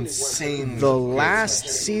was an insane. The last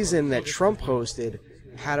season that Trump hosted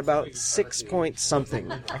had about 6 point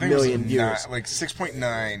something I think million it was viewers, like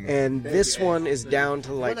 6.9. and this one is down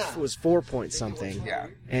to like it was 4 point something. Yeah.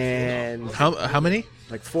 And How many?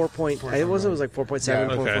 like 4 point. It was like 4.7,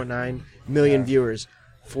 Yeah. Okay. 4.9 million viewers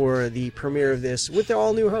for the premiere of this with the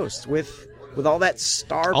all new host with all that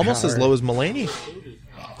star Almost power. as low as Mulaney.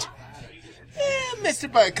 Missed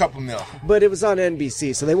it by a couple mil. But it was on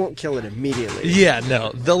NBC, so they won't kill it immediately. Yeah,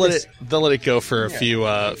 no, they'll let it go for a few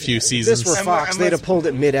If seasons. this were And Fox, they'd have let's- pulled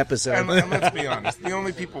it mid-episode. And let's be honest, the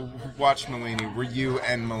only people who watched Mulaney were you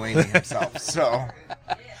and Mulaney himself. So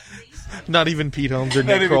Not even Pete Holmes or not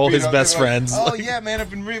Nick even Kroll, Pete his Holmes, best they're like, friends, Oh yeah, man,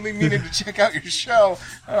 I've been really meaning to check out your show.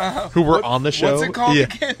 who were on the show. What's it called Yeah.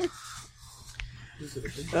 again?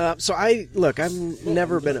 So I've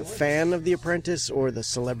never been a fan of The Apprentice or The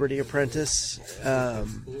Celebrity Apprentice,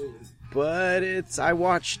 but I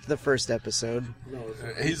watched the first episode.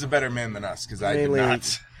 He's a better man than us because I did Mainly-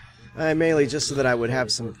 not. Mainly just so that I would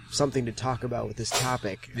have something to talk about with this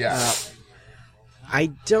topic. Yeah. I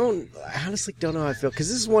honestly don't know how I feel, because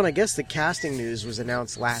this is one, I guess the casting news was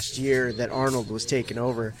announced last year that Arnold was taking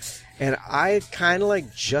over, and I kind of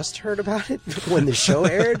like just heard about it when the show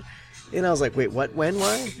aired, and I was like, wait, what, when,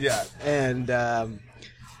 why? Yeah. And I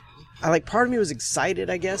like, part of me was excited,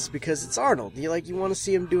 I guess, because it's Arnold. You want to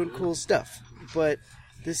see him doing cool stuff, but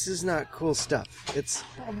this is not cool stuff. It's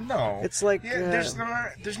Oh, no. It's like, there's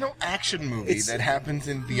no action movie it's- that happens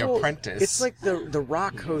in The well, Apprentice. It's like the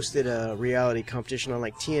Rock hosted a reality competition on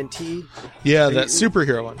like TNT. Yeah, that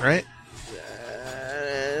superhero one, right?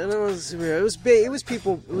 It was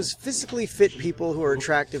people. It was physically fit people who are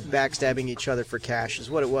attractive, backstabbing each other for cash, is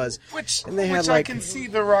what it was. which and they had, I like- can see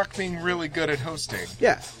The Rock being really good at hosting.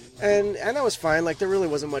 Yeah, and that was fine. Like there really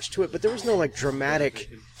wasn't much to it, but there was no like dramatic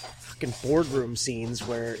fucking boardroom scenes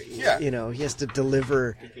where Yeah. he has to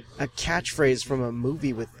deliver a catchphrase from a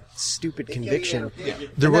movie with stupid conviction.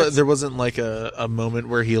 There wasn't like a moment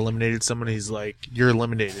where he eliminated someone. He's like, "You're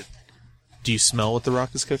eliminated." Do you smell what The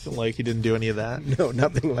Rock is cooking? Like he didn't do any of that. No,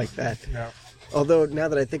 nothing like that. No. Although now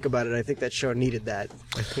that I think about it, I think that show needed that.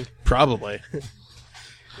 Probably. But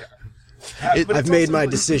I've it's made also my like-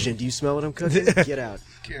 decision. Do you smell what I'm cooking? Get out.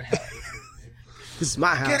 This is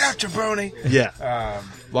my house. Get out, jabroni! Yeah.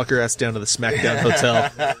 Walk your ass down to the SmackDown Hotel.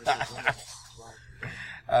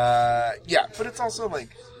 Yeah, but it's also like,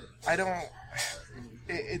 I don't.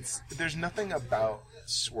 There's nothing about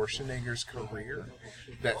Schwarzenegger's career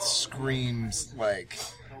that screams like,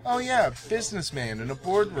 oh yeah, businessman in a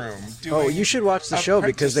boardroom doing. Oh, you should watch the show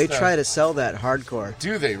because they apprentice try stuff. to sell that hardcore.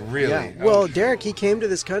 Do they really? Yeah. Oh, Well, Derek, he came to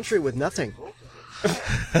this country with nothing.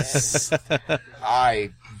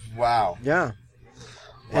 Wow. Yeah.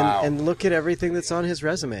 Wow. And look at everything that's on his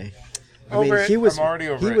resume. I Over mean, it. he was I'm already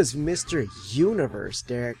over he it. was Mr. Universe,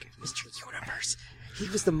 Derek. Mr. Universe. He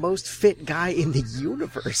was the most fit guy in the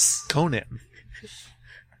universe. Conan.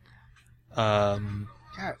 God.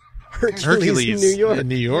 Hercules in New York. In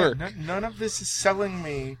New York. None of this is selling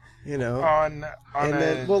me You know. on And a.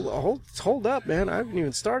 then, well, hold up, man. I haven't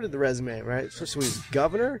even started the resume, right? So he's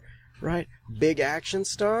governor, right? Big action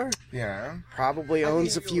star. Yeah. Probably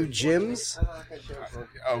owns a few gyms,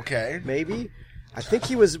 Okay. maybe. I think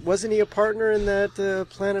wasn't he a partner in that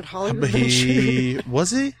Planet Hollywood venture? He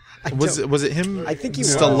was he? Was it him? I think he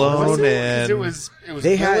was. Stallone Was it? and It was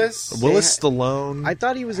They had- Willis. Willis Stallone. I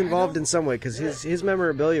thought he was involved in some way because his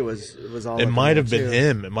memorabilia was all. It up might in have there, been too.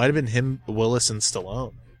 him. It might have been him, Willis, and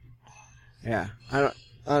Stallone. Yeah, I don't.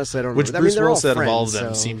 Honestly, I don't. Which know. Bruce I mean, they're all Willis, out of friends, all of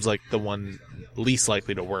them, so- seems like the one least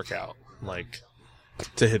likely to work out, like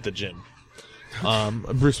to hit the gym.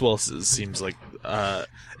 Bruce Willis seems like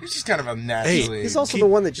He's just kind of a naturally. He's also the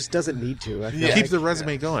one that just doesn't need to. I feel Yeah. keep like. the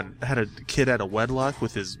resume going. Had a kid out of wedlock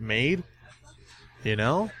with his maid, you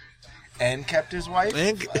know. and kept his wife.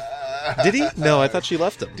 And, did he? No, I thought she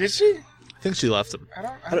left him. Did she? I think she left him.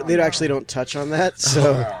 They actually don't touch on that,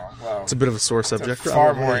 so Oh, well, It's a bit of a sore it's a subject.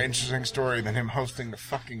 far more interesting story than him hosting the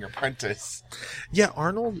fucking Apprentice. Yeah,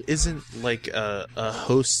 Arnold isn't like a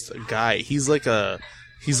host guy. He's like a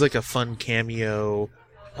fun cameo,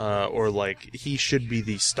 or like he should be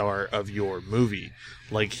the star of your movie.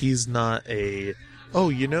 Like he's not a. Oh,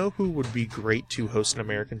 you know who would be great to host an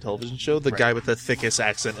American television show? The guy with the thickest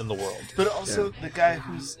accent in the world. But also the guy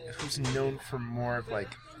who's known for more of like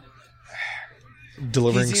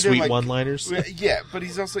delivering he's either, sweet like- one-liners. Yeah, but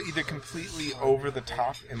he's also either completely over the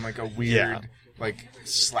top in like a weird, Yeah. like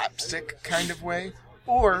slapstick kind of way,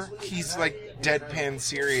 or he's like deadpan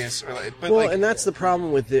serious, or like. But Well, like, and that's the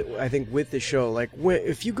problem with it. I think with the show, like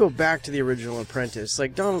if you go back to the original Apprentice,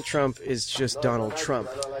 like Donald Trump is just Donald Trump,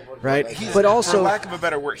 right? he's, but for also, lack of a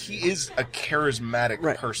better word, he is a charismatic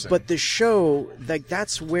right. person. But the show, like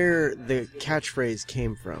that's where the catchphrase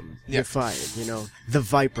came from. Yeah. Defied, the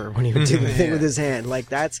Viper when he would do the thing with his hand. Like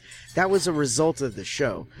that was a result of the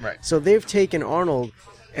show. Right. So they've taken Arnold.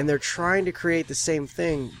 And they're trying to create the same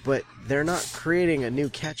thing, but they're not creating a new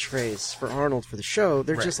catchphrase for Arnold for the show.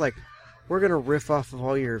 They're Right. just like, we're going to riff off of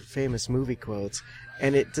all your famous movie quotes,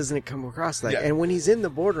 and it doesn't come across like. Yeah. And when he's in the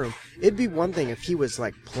boardroom, it'd be one thing if he was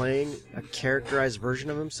like playing a characterized version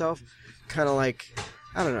of himself, kind of like,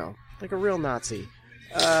 I don't know, like a real Nazi.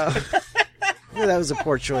 Yeah, that was a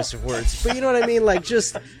poor choice of words, but you know what I mean. Like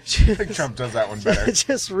just I think Trump does that one better.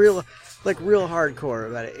 just real hardcore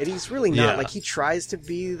about it. And he's really not. Yeah. Like, he tries to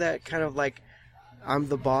be that kind of like, I'm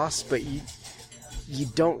the boss, but you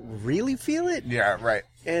don't really feel it. Yeah, right.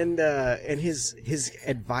 And his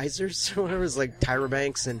advisors or whatever is like Tyra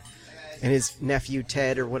Banks and his nephew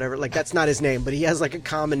Ted or whatever. Like, that's not his name, but he has like a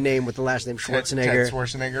common name with the last name Schwarzenegger. Ted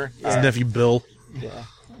Schwarzenegger. His nephew Bill.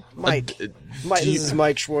 Mike. do This you- is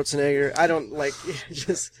Mike Schwarzenegger. I don't like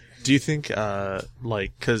just. Do you think,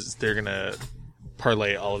 because they're gonna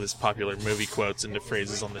parlay all of his popular movie quotes into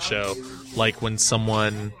phrases on the show, like when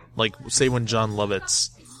someone, like say when John Lovitz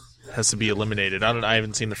has to be eliminated. I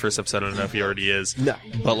haven't seen the first episode. I don't know if he already is. No.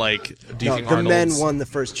 But like, do you No, think the men Arnold's... won the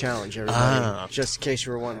first challenge, everybody. Ah. Just in case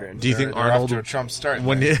you were wondering. Do you think They're off Arnold, to a Trump start?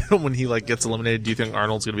 when then. when he like gets eliminated, do you think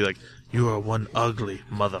Arnold's gonna be like, "You are one ugly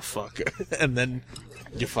motherfucker," and then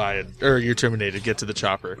you're fired or you're terminated? Get to the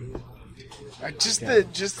chopper.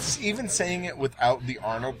 Just even saying it without the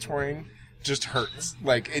Arnold touring just hurts.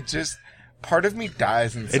 Like it just part of me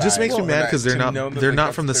dies inside. It just makes me when mad I- because they're to not know that, they're like, not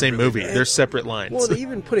that's from the what same they're movie. really They're separate lines. Well,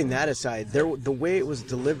 even putting that aside, the way it was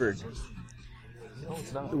delivered,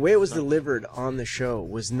 on the show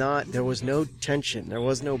was not. There was no tension. There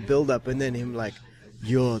was no build up, and then him like,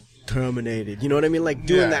 "You're terminated." You know what I mean? Like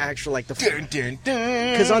doing Yeah. the actual like the. Dun, dun,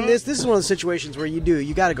 dun. Because on this is one of the situations where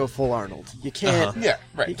you got to go full Arnold. You can't. Yeah,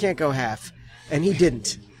 right. You can't go half, and he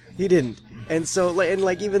didn't. He didn't. And so,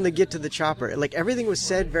 like even the get to the chopper, like everything was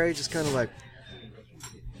said very just kind of like,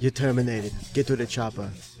 "You're terminated. Get to the chopper."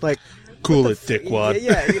 Like. Cool what it, the dickwad.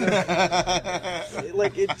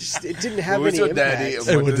 Like it didn't have Who is any your impact. daddy?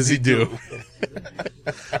 And what does he do?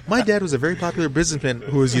 My dad was a very popular businessman.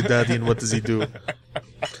 Who is your daddy and what does he do?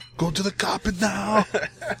 Go to the carpet now.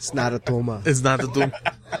 It's not a Toma. It's not the doom.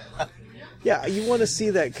 Yeah, you want to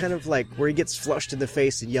see that kind of like where he gets flushed in the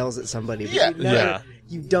face and yells at somebody. But Yeah. you never- Yeah.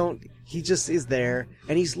 You don't. He just is there,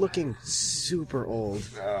 and he's looking super old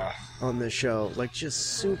on the show. Like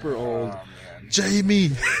just super old.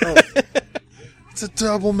 Jamie. It's a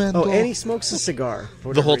double man. Oh, and he smokes a cigar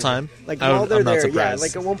for The whole whatever reason. time? Like while they're I'm not there, yeah. surprised.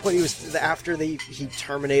 Like at one point, he was after he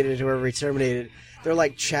terminated whoever he terminated. They're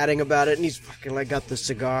like chatting about it, and he's fucking like got the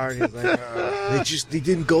cigar. And he's like, they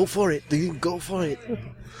didn't go for it. They didn't go for it.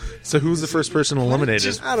 So who's the first person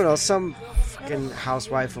eliminated? I don't know, some fucking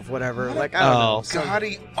housewife of whatever. Like I don't know. Oh. some-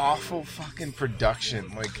 Gaudy, awful fucking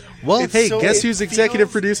production. Like, Well, it's hey, so- guess it who's executive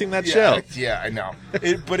feels- producing that yeah, show? Yeah, I know.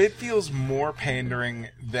 But it feels more pandering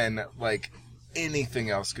than like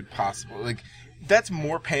anything else could possibly. Like, that's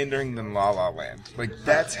more pandering than La La Land. Like,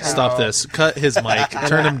 that's how. Stop this. Cut his mic.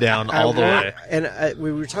 Turn him down all the way. And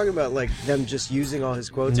we were talking about like them just using all his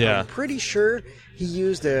quotes. Yeah. I'm pretty sure he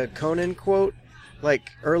used a Conan quote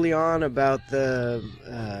like early on about the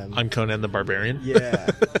I'm Conan the Barbarian. yeah,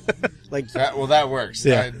 like That works.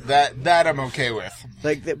 Yeah. That I'm okay with.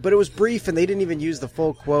 but it was brief and they didn't even use the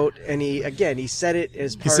full quote. And he said it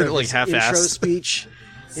as part said it, of like, his half-assed. intro speech,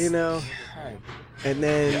 you know. And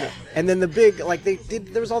then the big like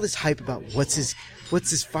there was all this hype about what's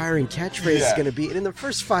his firing catchphrase is Yeah. going to be. And in the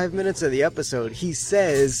first 5 minutes of the episode, he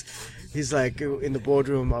says, he's like in the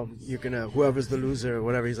boardroom, you're gonna whoever's the loser or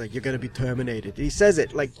whatever. He's like, you're gonna be terminated. He says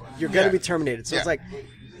it like you're gonna Yeah. be terminated. So it's Yeah. like,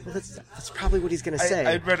 well, that's probably what he's gonna say.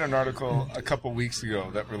 I'd read an article a couple weeks ago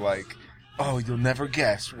that were like, "Oh, you'll never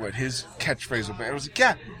guess what his catchphrase will be." I was like,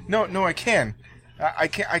 "Yeah, no, I can. I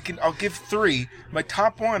can. I'll give 3. My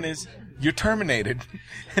top one is." You're terminated,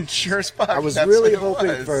 and sure as fuck. I was that's really what it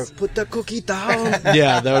hoping for was. put the cookie down.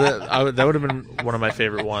 Yeah, that would have been one of my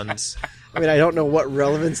favorite ones. I mean, I don't know what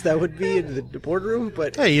relevance that would be in the boardroom,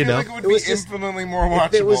 but Hey, you I feel know. like it would It be was just- infinitely more if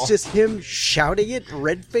watchable. it was just him shouting it,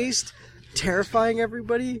 red-faced, terrifying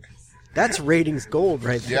everybody, that's ratings gold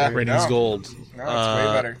right there. Yeah. Ratings No. gold. No, it's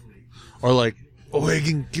way better. Or like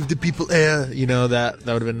Oregon, give the people air. You know, that would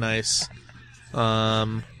have been nice.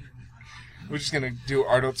 We're just going to do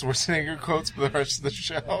Arnold Schwarzenegger quotes for the rest of the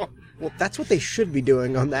show. Well, that's what they should be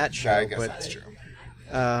doing on that show. Yeah, I guess but, that's true.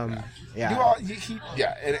 Yeah.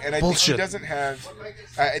 And I think Bullshit. he doesn't have.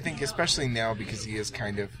 I think especially now because he is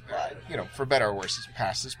kind of, for better or worse, he's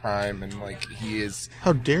past his prime, and like he is.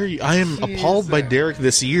 How dare you? I am He appalled is, by Derek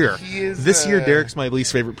this year. he is, This year, Derek's my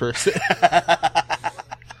least favorite person.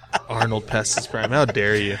 Arnold past his prime. How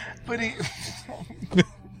dare you? But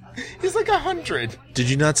he's like 100. Did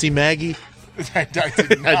you not see Maggie? I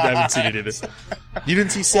did not. I haven't seen it either. You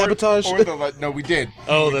didn't see Sabotage? No, we did.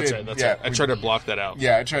 Oh, We that's did. right. That's Yeah, right. I we- tried to block that out.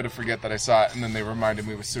 Yeah, I tried to forget that I saw it, and then they reminded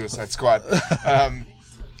me with Suicide Squad.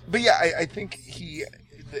 But yeah, I think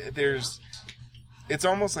there's. It's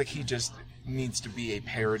almost like he just needs to be a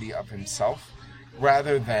parody of himself,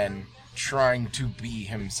 rather than trying to be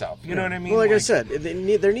himself. You know what I mean? Well, like I said,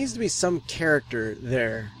 there needs to be some character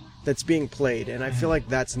there that's being played, and I feel like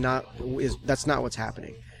that's not what's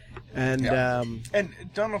happening. And Yeah. And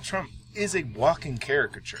Donald Trump is a walking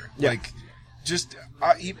caricature. Yeah. Like, just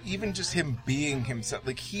even just him being himself.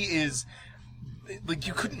 Like, he is. Like,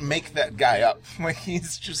 you couldn't make that guy up. Like,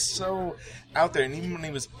 he's just so out there. And even when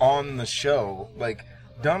he was on the show, like,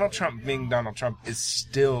 Donald Trump being Donald Trump is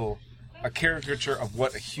still a caricature of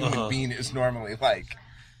what a human being is normally like.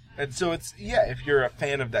 And so it's, if you're a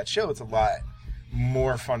fan of that show, it's a lot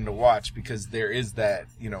more fun to watch because there is that,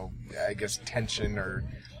 I guess, tension or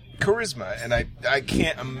charisma. And I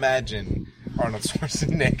can't imagine Arnold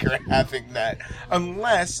Schwarzenegger having that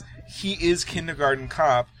unless he is Kindergarten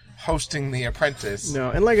Cop hosting The Apprentice.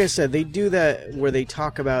 No, and like I said, they do that where they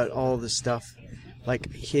talk about all the stuff,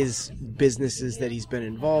 like his businesses that he's been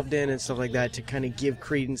involved in and stuff like that, to kind of give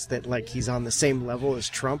credence that like he's on the same level as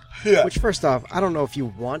Trump. Yeah. Which, first off, I don't know if you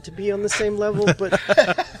want to be on the same level, but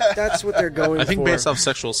that's what they're going for. I think based off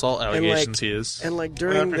sexual assault allegations, he is. And like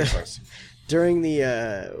They're during pretty the close. during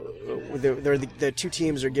the two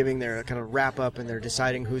teams are giving their kind of wrap up and they're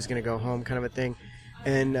deciding who's going to go home, kind of a thing.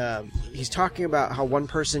 And he's talking about how one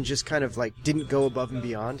person just kind of like didn't go above and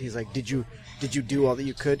beyond. He's like, did you do all that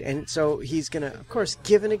you could? And so he's going to, of course,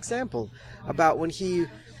 give an example about when he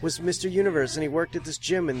was Mr. Universe and he worked at this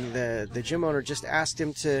gym and the gym owner just asked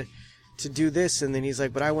him to do this. And then he's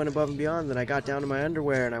like, but I went above and beyond. Then I got down to my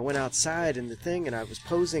underwear and I went outside and the thing and I was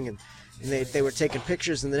posing and they were taking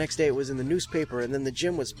pictures and the next day it was in the newspaper and then the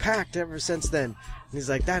gym was packed ever since then. And he's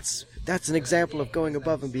like, that's an example of going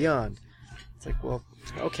above and beyond. It's like, well,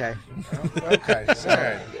 okay. Okay, all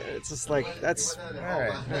right. It's just like, that's... All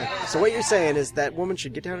right. So what you're saying is that woman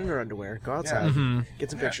should get down in her underwear, go outside, Mm-hmm.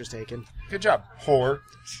 get some pictures taken. Good job, whore.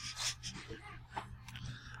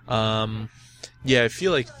 Yeah, I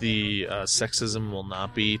feel like the sexism will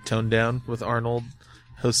not be toned down with Arnold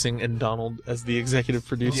hosting and Donald as the executive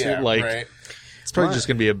producer. Yeah, like, right. it's probably My- just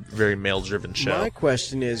going to be a very male-driven show. My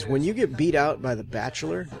question is, when you get beat out by The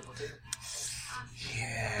Bachelor...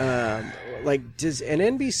 like, and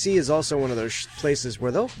NBC is also one of those places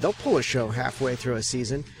where they'll pull a show halfway through a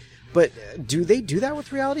season, but do they do that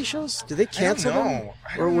with reality shows? Do they cancel them, know.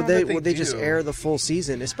 I or don't would know they that they just do. air the full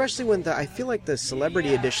season? Especially when I feel like the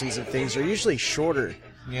celebrity editions of things are usually shorter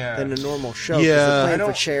Yeah. than a normal show. 'cause Yeah. they're I playing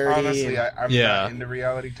don't, for charity. honestly, and, I'm Yeah. not into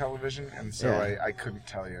reality television, and so Yeah. I couldn't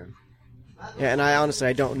tell you. yeah, and I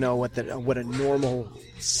don't know what a normal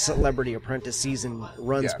Celebrity Apprentice season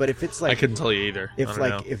runs, Yeah. but if it's I like couldn't tell you either. I if don't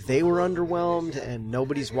like know. if they were underwhelmed and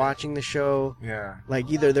nobody's watching the show. Yeah. Like,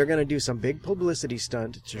 either they're going to do some big publicity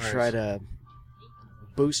stunt to Right. try to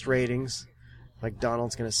boost ratings, like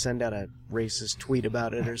Donald's going to send out a racist tweet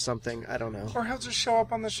about it or something. I don't know. Or he'll just show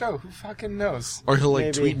up on the show. Who fucking knows? Or he'll like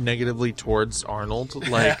Maybe. tweet negatively towards Arnold,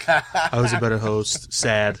 like, I was a better host,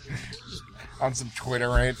 sad. On some Twitter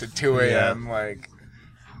rant at 2 a.m. Like,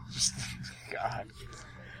 just, God.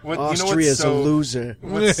 What, Austria's a loser.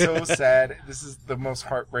 What's so sad, this is the most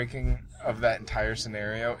heartbreaking of that entire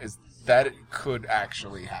scenario, is that it could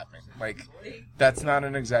actually happen. Like, that's not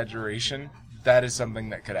an exaggeration. That is something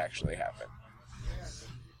that could actually happen.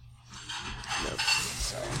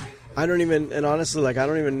 So, I don't even, and honestly, like, I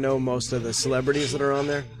don't even know most of the celebrities that are on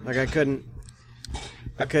there. Like, I couldn't.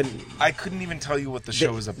 I couldn't even tell you what the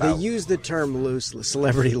show is They about. use the term loosely,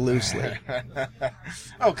 celebrity loosely.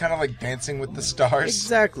 Oh, kind of like Dancing with the Stars.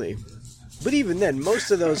 Exactly. But even then,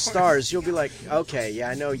 most of those stars, you'll be like, okay, yeah,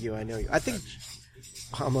 I know you. I think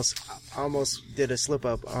I almost did a slip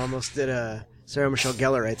up. I almost did a Sarah Michelle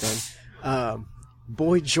Gellar right then.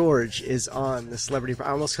 Boy George is on the Celebrity.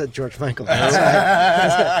 I almost said George Michael.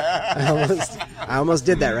 I almost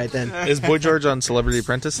did that right then. Is Boy George on Celebrity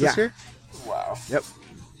Apprentice this Yeah. year? Wow. Yep.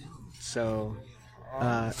 So,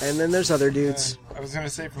 And then there's other dudes. I was going to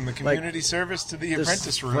say from the community service to the apprentice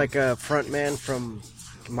There's room. like a front man from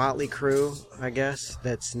Motley Crue, I guess.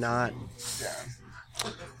 That's not. Yeah.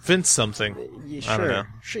 Vince something. Sure. I don't know.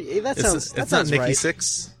 Sure, that It's, sounds. it's that not sounds Nikki right.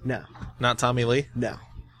 Sixx. No, Not Tommy Lee. no.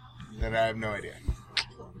 Then I have no idea.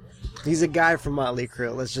 He's a guy from Motley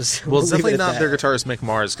Crue. Let's just. Well, it's leave it definitely at not that. their guitarist Mick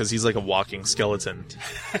Mars because he's like a walking skeleton.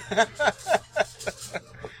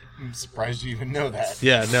 I'm surprised you even know that.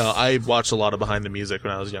 Yeah, no, I watched a lot of Behind the Music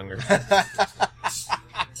when I was younger.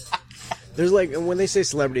 There's like when they say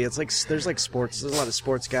celebrity, it's like there's like sports. There's a lot of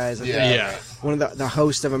sports guys. I think Yeah. Yeah. one of the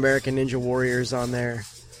host of American Ninja Warriors on there.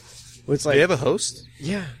 It's like They have a host?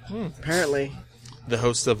 yeah, apparently. The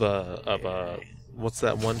host of a what's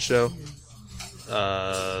that one show?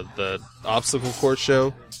 The obstacle course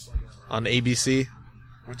show on ABC.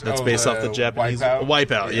 That's based off the Japanese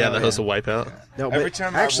Wipeout. Yeah, the host of Wipeout. No, Every but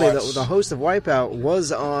time I actually, watch- the host of Wipeout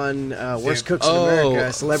was on Worst Cooks in Oh.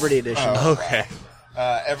 America Celebrity Edition. Okay,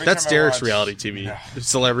 Every that's time I Derek's watch- reality TV.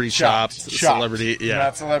 Celebrity Chopped, Celebrity. Yeah,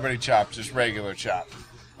 Not Celebrity Chopped, just regular Chopped.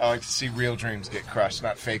 I like to see real dreams get crushed,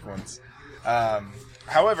 not fake ones.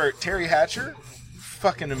 However, Terry Hatcher,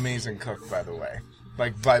 fucking amazing cook, by the way.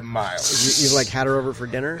 Like, by miles. You've like had her over for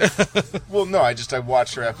dinner Well, no, I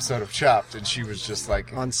watched her episode of Chopped, and she was just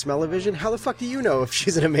like... on Smell-O-Vision. How the fuck do you know if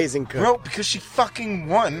she's an amazing cook? Bro, because she fucking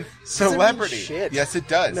won Doesn't Celebrity. mean shit. Yes, it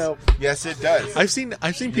does. No. Yes, it does. I've seen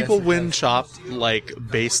people it win does. Chopped like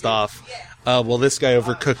based off. Well, this guy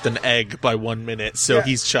overcooked an egg by 1 minute, so Yeah.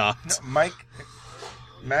 he's chopped.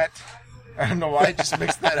 Matt, I don't know why I just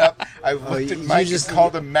mixed that up. I looked at you Mike just- and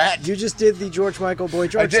called him Matt. You just did the George Michael Boy I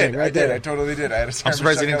George did. thing right I did. there. I totally did. I had a I'm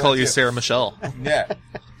surprised he didn't call you Sarah Michelle. Yeah.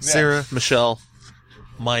 Sarah Michelle,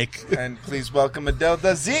 Mike, And please welcome Adele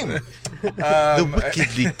Dazim. the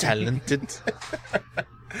wickedly talented.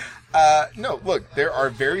 No, look, there are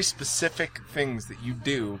very specific things that you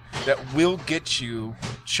do that will get you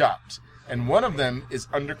chopped. And one of them is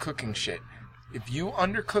undercooking shit. If you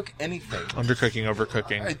undercook anything, Undercooking,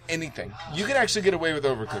 overcooking. anything, you can actually get away with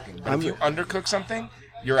overcooking. But if you undercook something,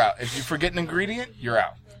 you're out. If you forget an ingredient, you're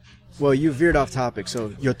out. Well, you veered off topic,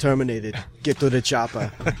 so you're terminated. Get to the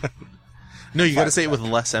chopper. No, you got to say it with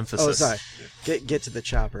less emphasis. Oh, sorry. Get to the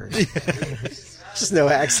chopper. Just no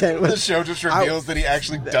accent. The show just reveals that he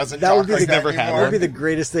actually doesn't that talk would be like the, that never had anymore. that would be the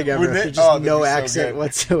greatest thing ever. Wouldn't If it? there's just That'd no be so accent good.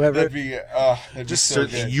 whatsoever. That'd be Just so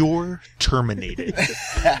search, good. you're terminated.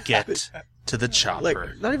 Get to the chopper. Like,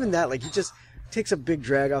 not even that. Like, he just takes a big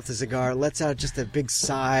drag off the cigar, lets out just a big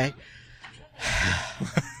sigh.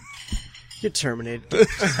 You're terminated.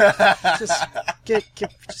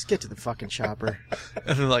 Just get to the fucking chopper.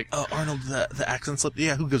 And they're like, oh, Arnold, the accent slipped.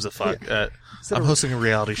 Yeah, who gives a fuck? I'm of- hosting a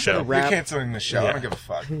reality show. of rap- You're canceling the show. I Yeah. don't give a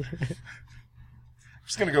fuck. I'm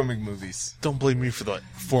just gonna go make movies. Don't blame me for the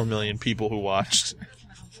 4 million people who watched.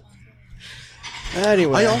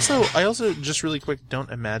 Anyway, I also just really quick don't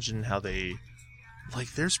imagine how they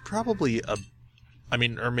like. There's probably I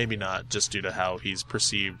mean, or maybe not, just due to how he's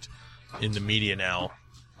perceived in the media now,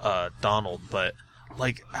 Donald. But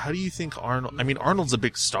like, how do you think Arnold? I mean, Arnold's a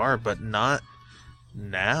big star, but not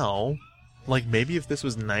now. Like, maybe if this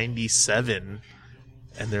was '97.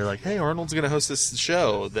 And they're like, "Hey, Arnold's gonna host this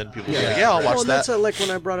show." Then people are like, "Yeah, I'll watch well, that." that's like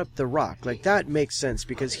when I brought up The Rock. Like, that makes sense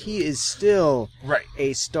because he is still Right.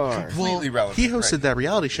 a star. Completely relevant. He hosted right. that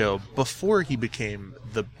reality show before he became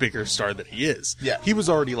the bigger star that he is. Yeah. He was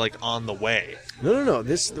already like on the way. No.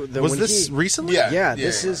 This Was when this he, recently? Yeah,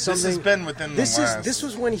 this is something. This has been within This the is last... this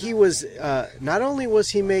was when he was not only was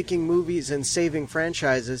he making movies and saving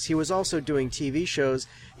franchises, he was also doing TV shows.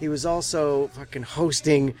 He was also fucking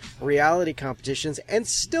hosting reality competitions and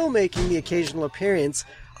still making the occasional appearance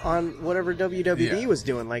on whatever WWE Yeah. was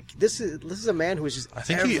doing. Like, this is a man who was just I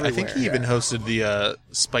think everywhere. he even hosted the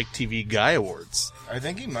Spike TV Guy Awards. I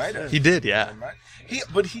think he might have. He did, yeah.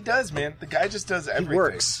 But he does, man. The guy just does everything.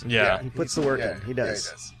 works. Yeah. He puts the work Yeah, in. He does.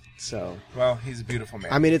 Yeah, he does. So, Well, he's a beautiful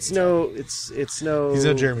man. I mean, it's no He's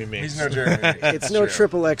no Jeremy Meeks. he's no Jeremy. It's no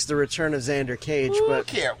Triple X, The Return of Xander Cage, but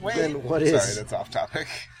Can't wait. then what Sorry, is? that's off topic.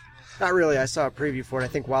 Not really. I saw a preview for it. I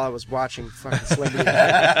think while I was watching fucking Celebrity,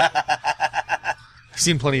 I've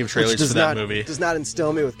seen plenty of which trailers does for that not movie. does not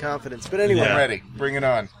instill me with confidence. But anyway, Yeah. I'm ready. Bring it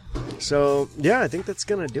on. so yeah, I think that's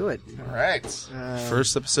gonna do it. All right.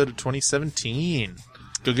 First episode of 2017.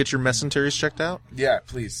 Go get your mesenteries checked out. Yeah,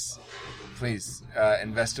 please. Please.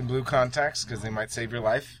 Invest in blue contacts because they might save your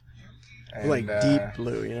life. And, Like deep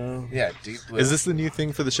blue, you know. Yeah, deep blue. Is this the new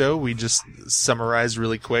thing for the show? We just summarize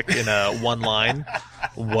really quick in one line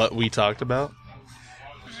what we talked about.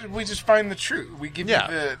 We just find the truth. We give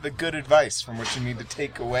Yeah. you the good advice from what you need to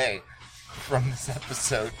take away from this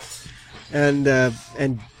episode. And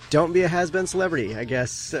don't be a has-been celebrity, I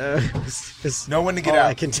guess. Is No one to get all out.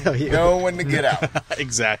 I can tell you. No one to get out.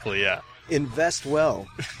 Exactly, yeah. Invest well.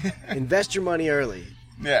 Invest your money early.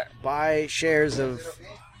 Yeah. Buy shares of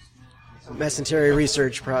Mesentery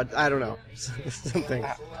Research Prod. I don't know. Something.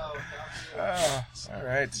 All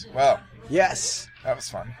right. Well, Yes. that was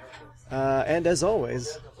fun. And as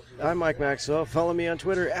always, I'm Mike Maxwell. Follow me on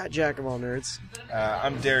Twitter at Jack of All Nerds.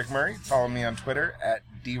 I'm Derek Murray. Follow me on Twitter at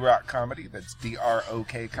DRock Comedy. That's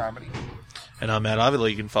DROK Comedy. And I'm Matt Avila.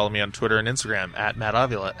 You can follow me on Twitter and Instagram at Matt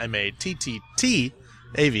Avila, MATTTAVILA.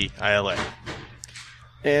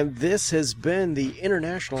 And this has been the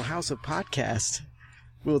International House of Podcast.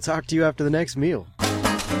 We'll talk to you after the next meal.